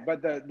punter.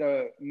 But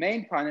the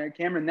main punter,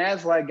 Cameron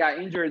Naslak, got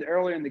injured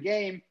earlier in the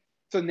game.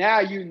 So now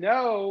you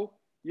know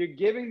you're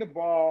giving the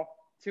ball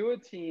to a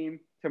team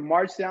to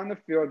march down the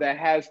field that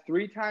has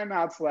 3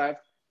 timeouts left.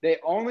 They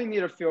only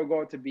need a field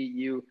goal to beat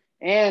you,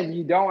 and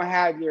you don't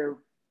have your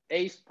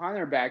ace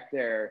punter back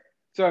there.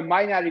 So it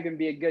might not even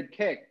be a good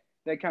kick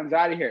that comes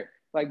out of here.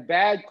 Like,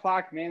 bad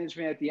clock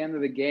management at the end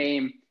of the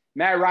game.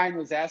 Matt Ryan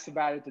was asked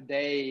about it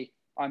today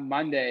on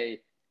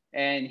Monday,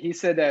 and he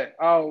said that,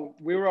 oh,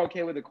 we were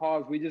okay with the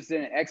calls, we just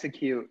didn't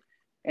execute.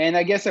 And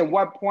I guess at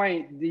what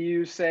point do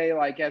you say,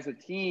 like, as a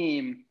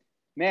team,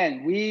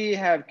 man, we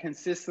have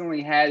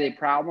consistently had a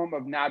problem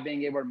of not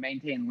being able to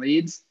maintain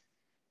leads.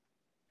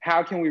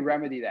 How can we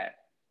remedy that?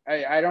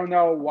 I don't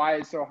know why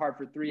it's so hard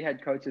for 3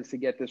 head coaches to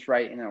get this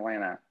right in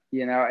Atlanta,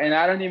 you know, and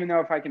I don't even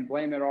know if I can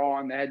blame it all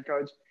on the head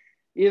coach.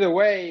 Either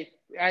way,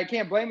 I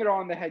can't blame it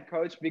all on the head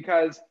coach,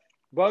 because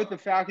both the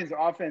Falcons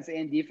offense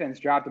and defense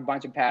dropped a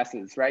bunch of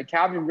passes, right?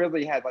 Calvin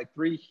Ridley had like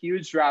 3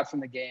 huge drops in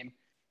the game.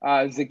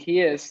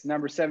 Zacchaeus,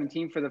 number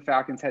 17 for the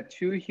Falcons, had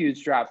 2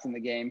 huge drops in the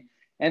game.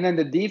 And then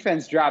the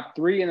defense dropped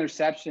 3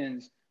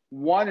 interceptions,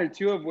 1 or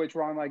 2 of which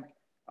were on like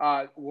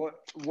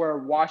were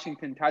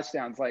Washington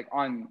touchdowns, like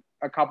on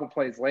a couple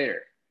plays later.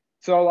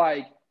 So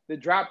like the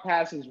drop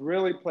passes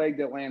really plagued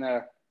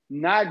Atlanta.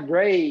 Not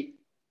great,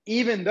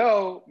 even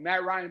though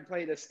Matt Ryan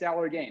played a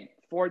stellar game.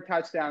 4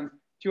 touchdowns,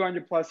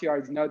 200 plus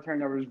yards, no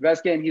turnovers,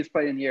 best game he's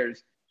played in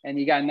years, and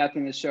he got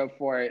nothing to show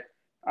for it.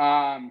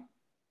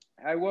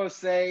 I will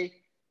say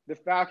the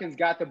Falcons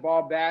got the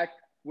ball back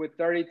with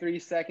 33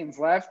 seconds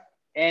left.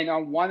 And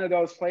on one of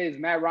those plays,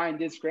 Matt Ryan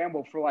did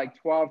scramble for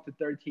like 12 to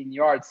 13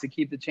 yards to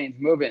keep the chains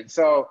moving.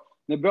 So,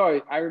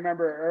 Nabil, I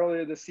remember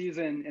earlier this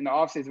season in the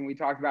offseason, we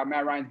talked about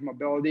Matt Ryan's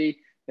mobility.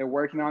 They're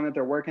working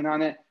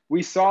on it.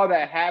 We saw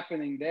that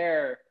happening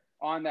there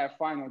on that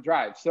final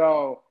drive.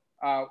 So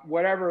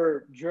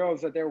whatever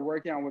drills that they're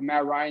working on with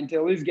Matt Ryan to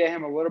at least get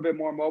him a little bit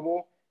more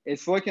mobile,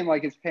 it's looking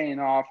like it's paying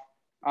off.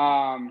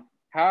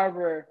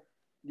 However,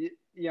 you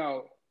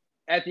know,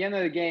 at the end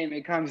of the game,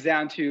 it comes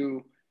down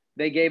to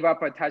they gave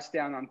up a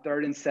touchdown on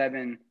 3rd and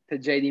 7 to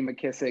J.D.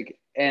 McKissic.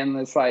 And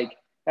it's like,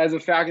 as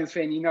a Falcons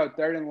fan, you know,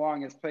 3rd and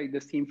long has plagued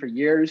this team for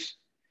years.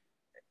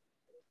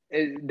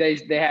 They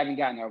haven't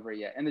gotten over it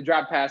yet. And the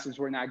drop passes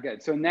were not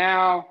good. So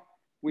now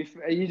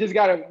you just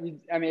got to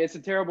 – I mean, it's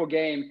a terrible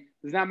game.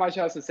 There's not much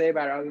else to say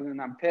about it other than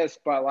I'm pissed.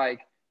 But,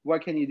 like,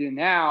 what can you do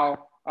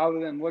now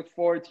other than look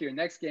forward to your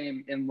next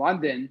game in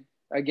London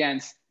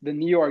against the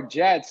New York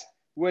Jets,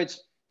 which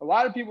 – a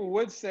lot of people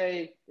would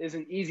say is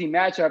an easy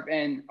matchup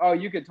and, oh,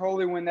 you could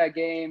totally win that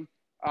game,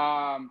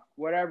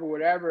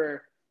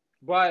 whatever.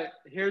 But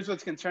here's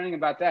what's concerning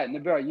about that.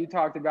 Nabil, you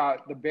talked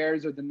about the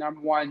Bears are the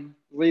number one,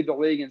 lead the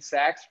league in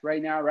sacks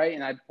right now, right?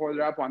 And I pulled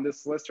it up on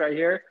this list right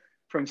here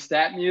from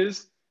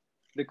StatMuse.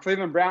 The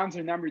Cleveland Browns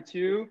are number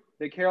 2.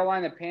 The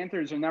Carolina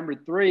Panthers are number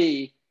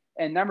 3.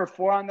 And number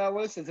 4 on that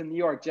list is the New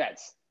York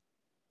Jets.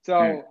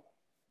 So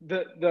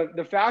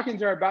the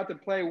Falcons are about to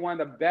play one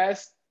of the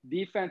best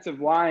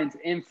defensive lines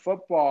in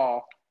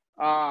football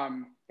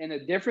in a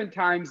different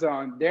time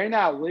zone. They're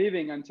not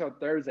leaving until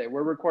Thursday.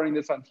 We're recording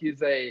this on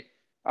Tuesday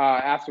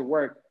after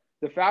work.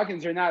 The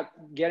Falcons are not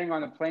getting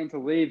on a plane to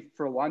leave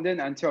for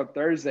London until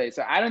Thursday.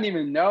 So I don't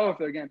even know if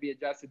they're going to be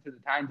adjusted to the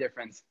time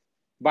difference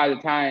by the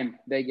time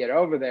they get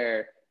over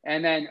there.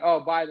 And then, oh,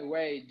 by the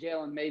way,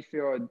 Jalen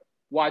Mayfield,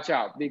 watch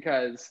out,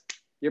 because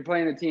you're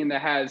playing a team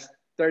that has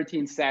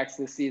 13 sacks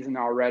this season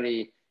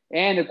already,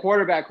 and a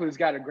quarterback who's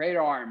got a great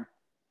arm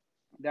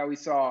that we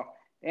saw.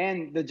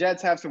 And the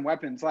Jets have some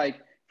weapons.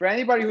 Like, for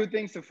anybody who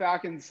thinks the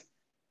Falcons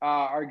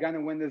are going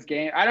to win this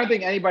game, I don't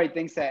think anybody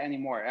thinks that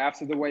anymore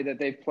after the way that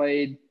they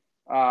played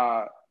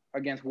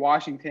against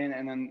Washington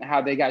and then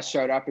how they got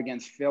showed up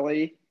against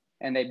Philly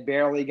and they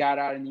barely got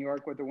out of New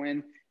York with the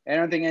win. I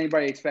don't think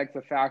anybody expects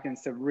the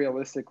Falcons to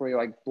realistically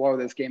like blow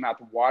this game out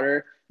the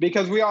water,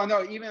 because we all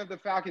know even if the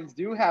Falcons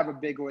do have a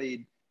big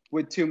lead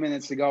with 2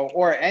 minutes to go,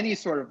 or any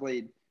sort of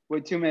lead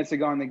with 2 minutes to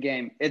go in the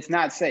game, it's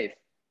not safe.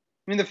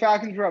 I mean, the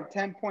Falcons were up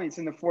 10 points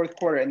in the fourth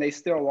quarter and they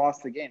still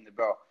lost the game,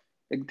 Bill.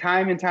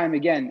 Time and time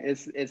again,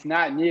 it's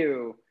not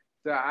new.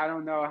 So I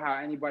don't know how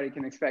anybody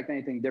can expect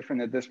anything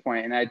different at this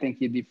point. And I think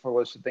you'd be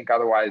foolish to think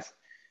otherwise.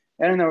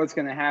 I don't know what's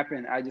going to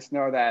happen. I just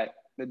know that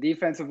the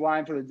defensive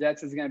line for the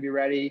Jets is going to be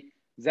ready.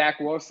 Zach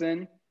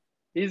Wilson,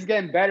 he's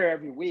getting better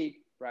every week,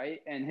 right?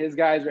 And his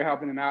guys are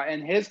helping him out.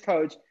 And his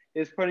coach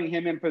is putting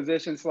him in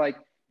positions like,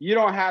 you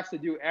don't have to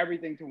do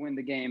everything to win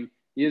the game.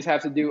 You just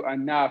have to do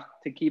enough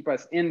to keep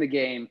us in the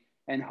game,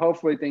 and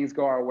hopefully things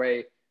go our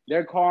way.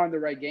 They're calling the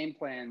right game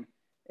plan,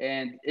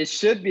 and it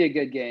should be a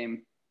good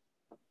game.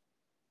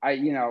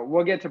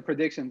 We'll get to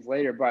predictions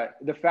later, but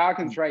the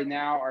Falcons right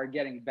now are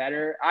getting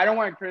better. I don't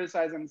want to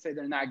criticize them and say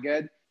they're not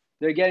good.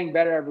 They're getting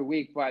better every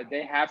week, but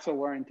they have to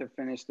learn to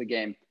finish the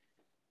game.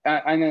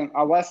 And then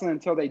a lesson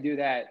until they do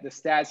that, the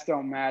stats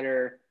don't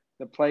matter.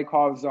 The play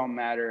calls don't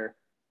matter.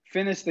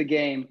 Finish the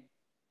game,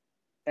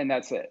 and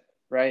that's it,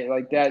 right?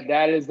 Like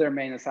that is their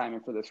main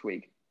assignment for this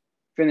week.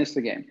 Finish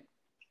the game.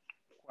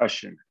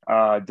 Question.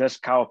 Does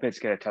Kyle Pitts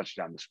get a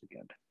touchdown this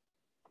weekend?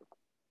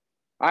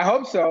 I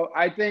hope so.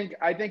 I think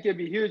it'd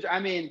be huge. I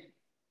mean,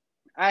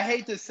 I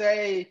hate to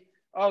say,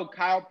 oh,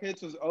 Kyle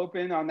Pitts was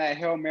open on that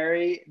Hail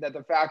Mary that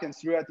the Falcons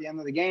threw at the end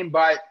of the game,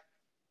 but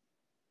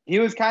he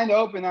was kind of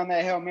open on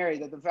that Hail Mary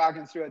that the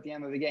Falcons threw at the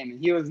end of the game.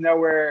 And he was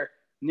nowhere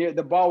near –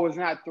 the ball was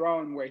not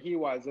thrown where he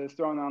was. It was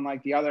thrown on,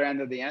 like, the other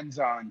end of the end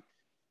zone.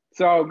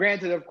 So,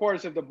 granted, of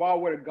course, if the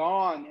ball would have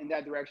gone in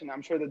that direction,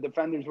 I'm sure the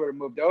defenders would have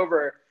moved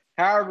over.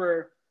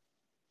 However,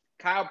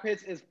 Kyle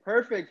Pitts is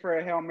perfect for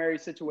a Hail Mary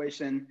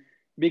situation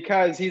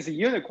because he's a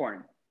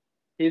unicorn.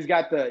 He's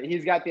got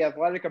the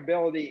athletic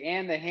ability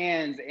and the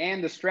hands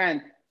and the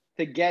strength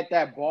to get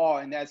that ball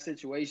in that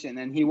situation,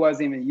 and he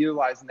wasn't even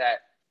utilizing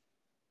that.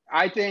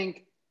 I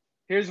think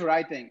 – here's what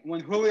I think. When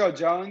Julio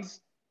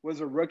Jones was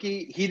a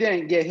rookie, he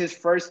didn't get his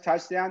first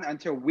touchdown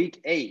until week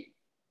 8,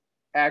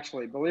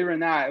 actually. Believe it or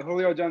not,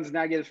 Julio Jones did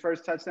not get his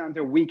first touchdown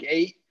until week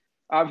 8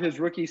 of his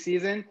rookie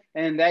season,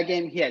 and in that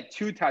game he had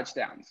 2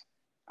 touchdowns.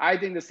 I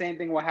think the same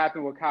thing will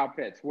happen with Kyle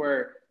Pitts,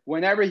 where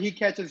whenever he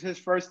catches his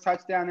first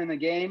touchdown in the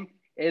game,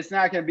 it's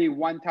not going to be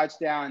 1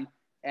 touchdown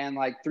and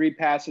like 3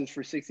 passes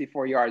for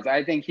 64 yards.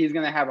 I think he's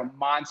going to have a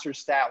monster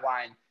stat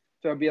line.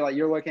 So it'd be like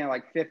you're looking at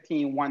like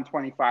 15,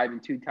 125,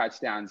 and 2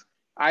 touchdowns.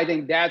 I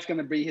think that's going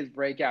to be his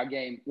breakout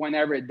game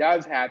whenever it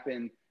does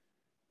happen.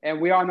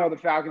 And we all know the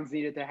Falcons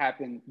need it to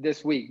happen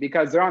this week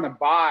because they're on a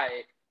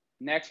bye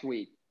next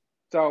week.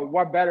 So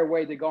what better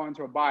way to go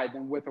into a bye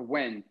than with a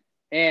win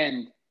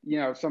and,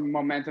 some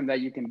momentum that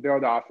you can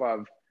build off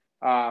of.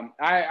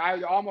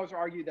 I almost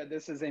argue that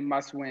this is a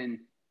must-win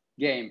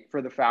game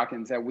for the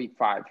Falcons at week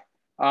 5.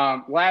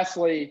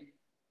 Lastly,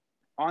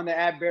 on the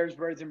 @Bears,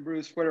 Birds, and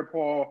Brews Twitter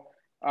poll,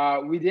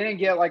 we didn't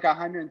get like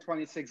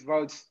 126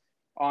 votes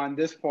on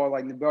this poll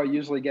like Nabil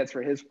usually gets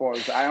for his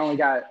polls. I only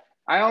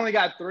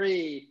got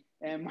 3,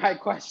 and my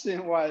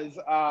question was,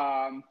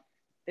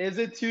 is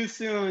it too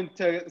soon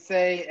to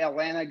say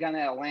Atlanta gonna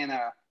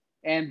Atlanta?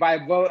 And by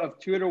vote of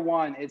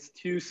 2-1, it's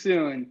too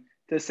soon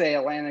to say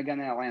Atlanta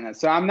gonna Atlanta.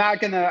 So I'm not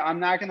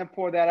gonna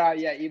pull that out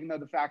yet, even though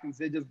the Falcons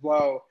did just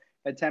blow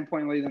a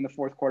 10-point lead in the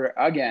fourth quarter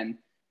again.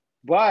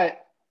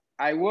 But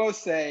I will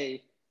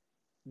say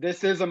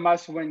this is a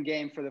must-win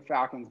game for the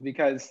Falcons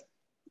because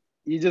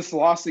you just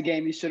lost the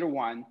game you should have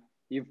won.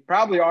 You've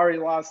probably already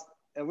lost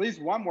at least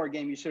one more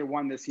game you should have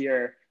won this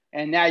year.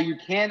 And now you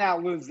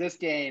cannot lose this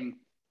game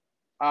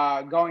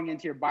going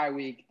into your bye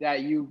week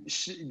that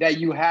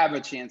you have a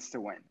chance to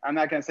win. I'm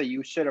not going to say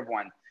you should have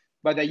won,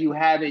 but that you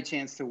have a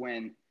chance to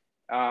win.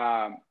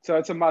 So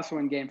it's a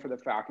must-win game for the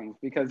Falcons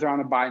because they're on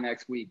a bye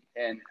next week.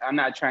 And I'm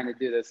not trying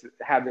to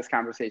have this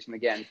conversation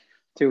again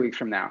 2 weeks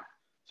from now.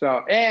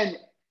 So, and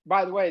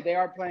by the way, they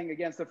are playing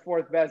against the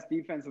fourth best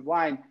defensive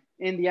line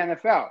in the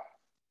NFL.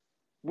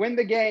 Win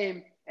the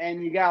game,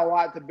 and you got a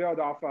lot to build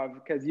off of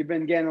because you've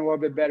been getting a little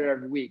bit better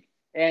every week.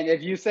 And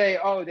if you say,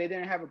 oh, they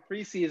didn't have a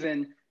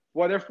preseason,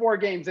 well, they're 4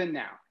 games in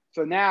now.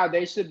 So now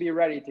they should be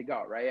ready to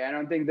go, right? I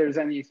don't think there's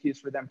any excuse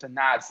for them to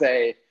not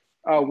say,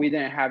 oh, we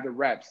didn't have the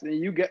reps.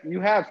 You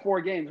have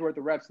 4 games worth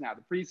of reps now.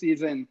 The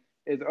preseason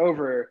is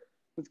over.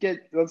 Let's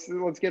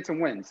get some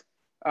wins.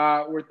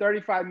 We're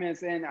 35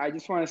 minutes in. I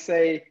just want to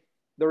say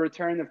the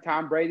return of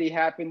Tom Brady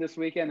happened this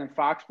weekend in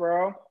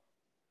Foxborough.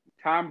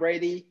 Tom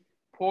Brady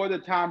pulled the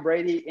Tom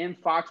Brady in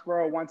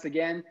Foxborough once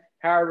again.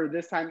 However,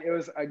 this time it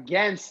was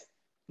against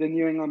the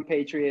New England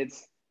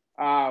Patriots.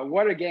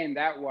 What a game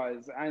that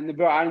was. And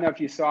I don't know if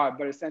you saw it,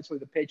 but essentially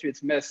the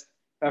Patriots missed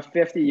a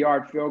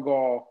 50-yard field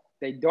goal.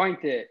 They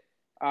doinked it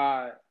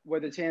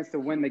with a chance to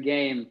win the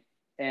game.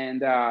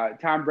 And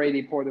Tom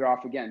Brady pulled it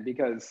off again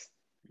because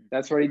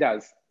that's what he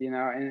does,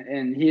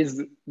 and he's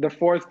the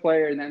 4th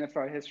player in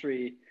NFL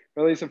history,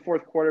 or at least the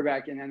 4th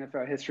quarterback in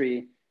NFL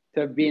history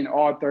to be in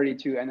all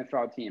 32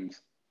 NFL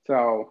teams.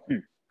 So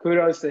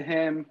kudos to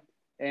him.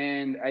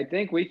 And I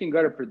think we can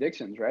go to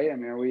predictions, right? I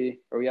mean, are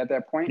we at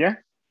that point? Yeah,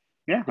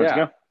 let's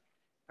go.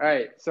 All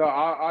right, so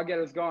I'll get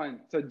us going.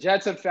 So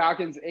Jets and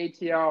Falcons,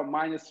 ATL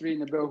 -3 in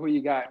the bill. Who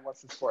you got and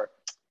what's the score?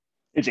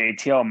 It's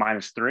ATL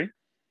 -3?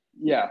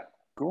 Yeah.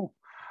 Cool.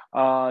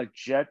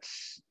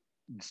 Jets,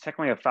 it's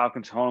technically a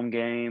Falcons home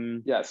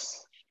game.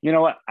 Yes. You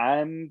know what?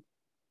 I'm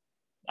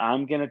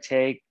gonna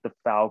take the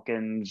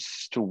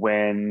Falcons to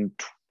win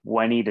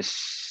 20 to.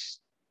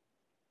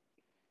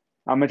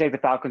 I'm gonna take the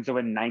Falcons to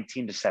win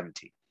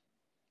 19-17.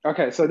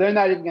 Okay, so they're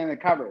not even gonna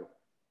cover.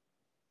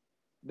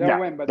 They'll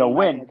win, but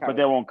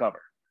they won't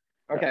cover.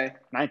 Okay.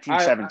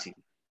 19-17.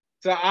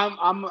 So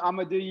I'm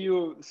gonna do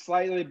you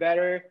slightly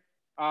better.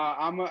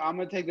 I'm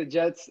gonna take the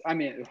Jets. I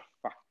mean,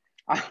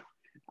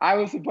 I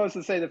was supposed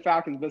to say the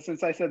Falcons, but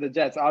since I said the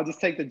Jets, I'll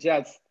just take the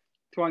Jets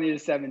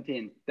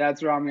 20-17.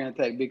 That's what I'm going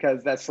to take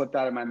because that slipped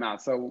out of my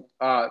mouth. So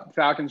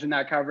Falcons are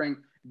not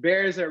covering.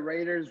 Bears at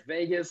Raiders,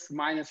 Vegas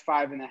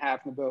 -5.5 in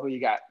the bill. Who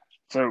you got?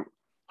 So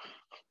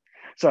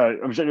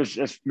I'm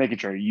just making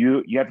sure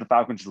you have the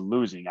Falcons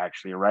losing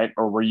actually, right?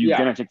 Or were you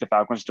going to take the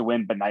Falcons to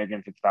win, but now you're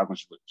going to take the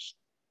Falcons to lose?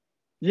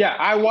 Yeah,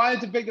 I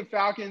wanted to pick the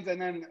Falcons, and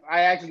then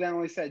I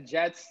accidentally said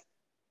Jets.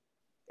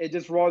 It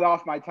just rolled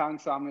off my tongue,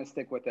 so I'm going to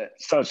stick with it.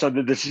 So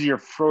this is your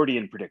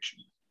Freudian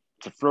prediction.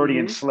 It's a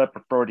Freudian slip,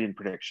 a Freudian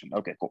prediction.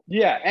 Okay, cool.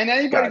 Yeah, and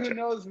anybody who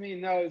knows me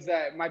knows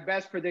that my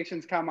best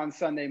predictions come on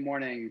Sunday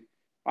morning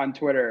on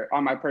Twitter,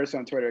 on my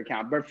personal Twitter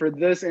account. But for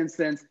this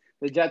instance,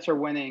 the Jets are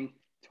winning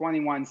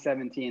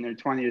 21-17 or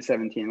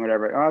 20-17,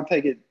 whatever. I'll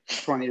take it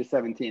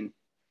 20-17.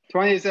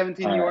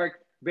 20-17 New York.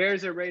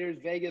 Bears at Raiders,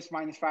 Vegas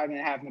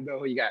 -5.5 in the bill.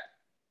 Who you got?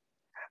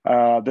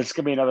 This is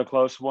going to be another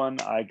close one.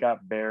 I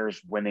got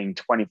Bears winning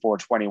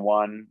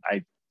 24-21.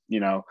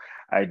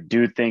 I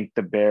do think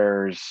the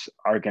Bears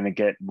are going to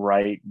get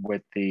right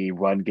with the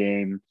run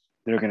game.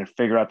 They're going to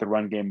figure out the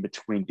run game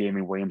between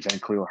Damian Williams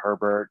and Khalil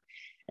Herbert.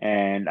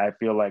 And I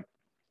feel like,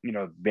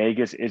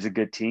 Vegas is a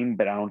good team,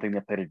 but I don't think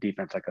they played a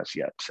defense like us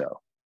yet. So,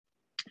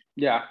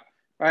 yeah.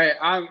 All right.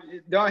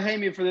 Don't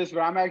hate me for this,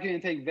 but I'm actually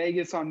going to take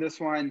Vegas on this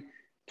one,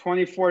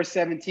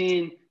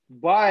 24-17.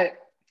 But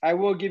I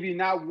will give you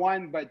not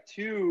one, but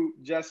 2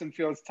 Justin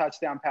Fields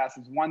touchdown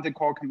passes, one to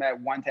Cole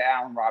Kmet, one to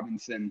Allen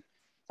Robinson.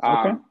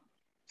 Okay.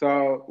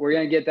 So we're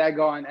going to get that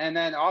going. And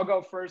then I'll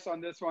go first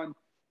on this one.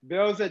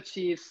 Bills at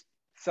Chiefs,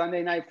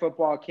 Sunday Night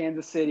Football,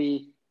 Kansas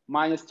City,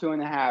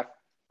 -2.5.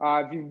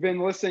 If you've been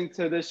listening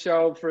to this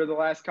show for the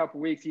last couple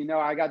of weeks,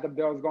 I got the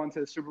Bills going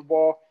to the Super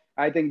Bowl.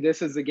 I think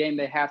this is the game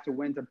they have to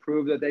win to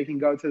prove that they can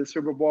go to the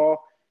Super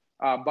Bowl.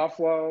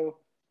 Buffalo,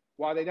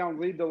 while they don't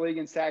lead the league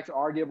in sacks,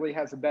 arguably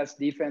has the best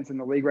defense in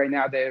the league right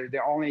now. They're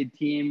the only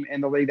team in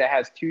the league that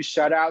has 2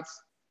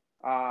 shutouts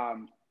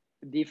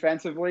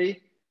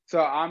defensively.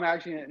 So I'm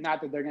actually,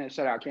 not that they're going to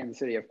shut out Kansas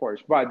City, of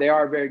course, but they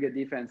are a very good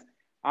defense.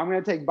 I'm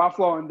going to take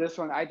Buffalo in this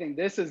one. I think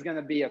this is going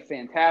to be a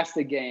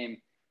fantastic game.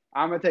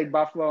 I'm going to take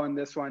Buffalo in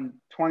this one,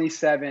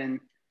 27-24.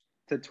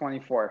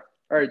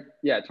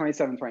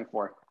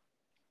 27-24.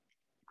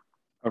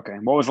 Okay.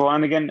 What was the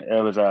line again?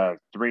 It was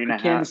 3.5,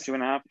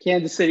 2.5?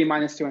 Kansas City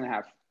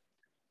 -2.5.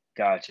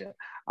 Gotcha.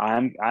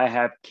 I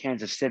have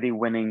Kansas City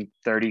winning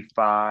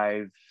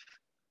 35-33.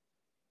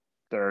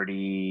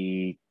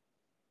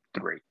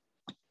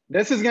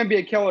 This is going to be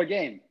a killer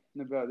game.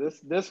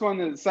 This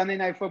one is Sunday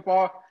Night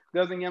Football.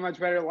 Doesn't get much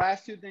better.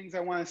 Last 2 things I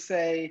want to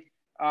say.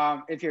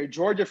 If you're a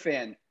Georgia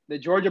fan, the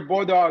Georgia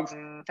Bulldogs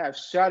have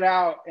shut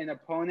out an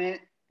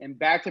opponent in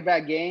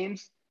back-to-back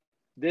games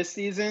this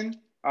season.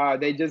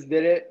 They just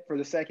did it for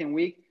the 2nd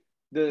week.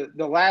 The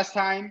last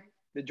time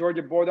the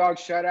Georgia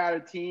Bulldogs shut out a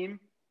team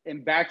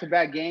in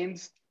back-to-back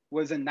games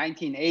was in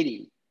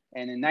 1980.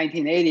 And in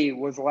 1980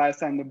 was the last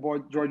time the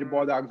Georgia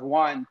Bulldogs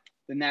won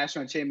the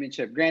national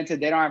championship. Granted,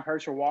 they don't have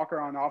Herschel Walker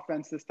on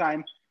offense this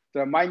time,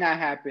 so it might not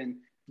happen.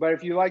 But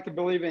if you like to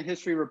believe in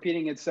history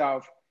repeating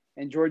itself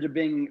and Georgia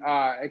being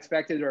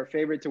expected or a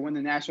favorite to win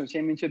the national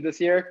championship this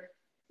year,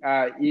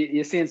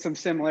 You're seeing some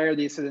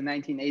similarities to the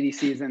 1980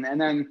 season. And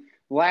then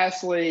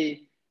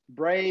lastly,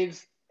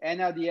 Braves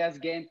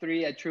NLDS Game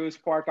 3 at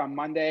Truist Park on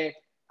Monday.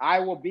 I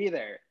will be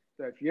there.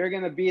 So if you're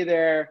going to be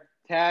there,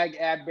 tag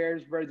at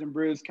Bears, Birds, and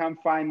Brews. Come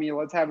find me.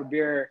 Let's have a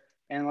beer,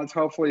 and let's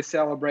hopefully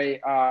celebrate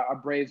a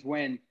Braves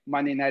win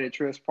Monday night at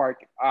Truist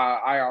Park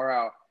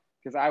IRL,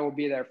 because I will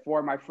be there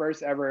for my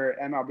first ever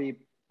MLB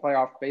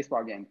playoff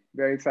baseball game.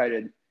 Very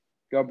excited.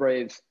 Go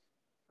Braves.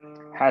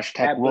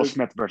 Hashtag Will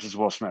Smith versus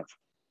Will Smith.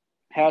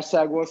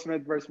 Hashtag Will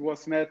Smith versus Will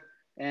Smith.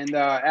 And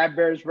at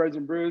Bears, Birds,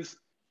 and Brews.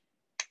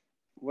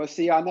 We'll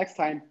see y'all next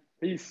time.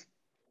 Peace.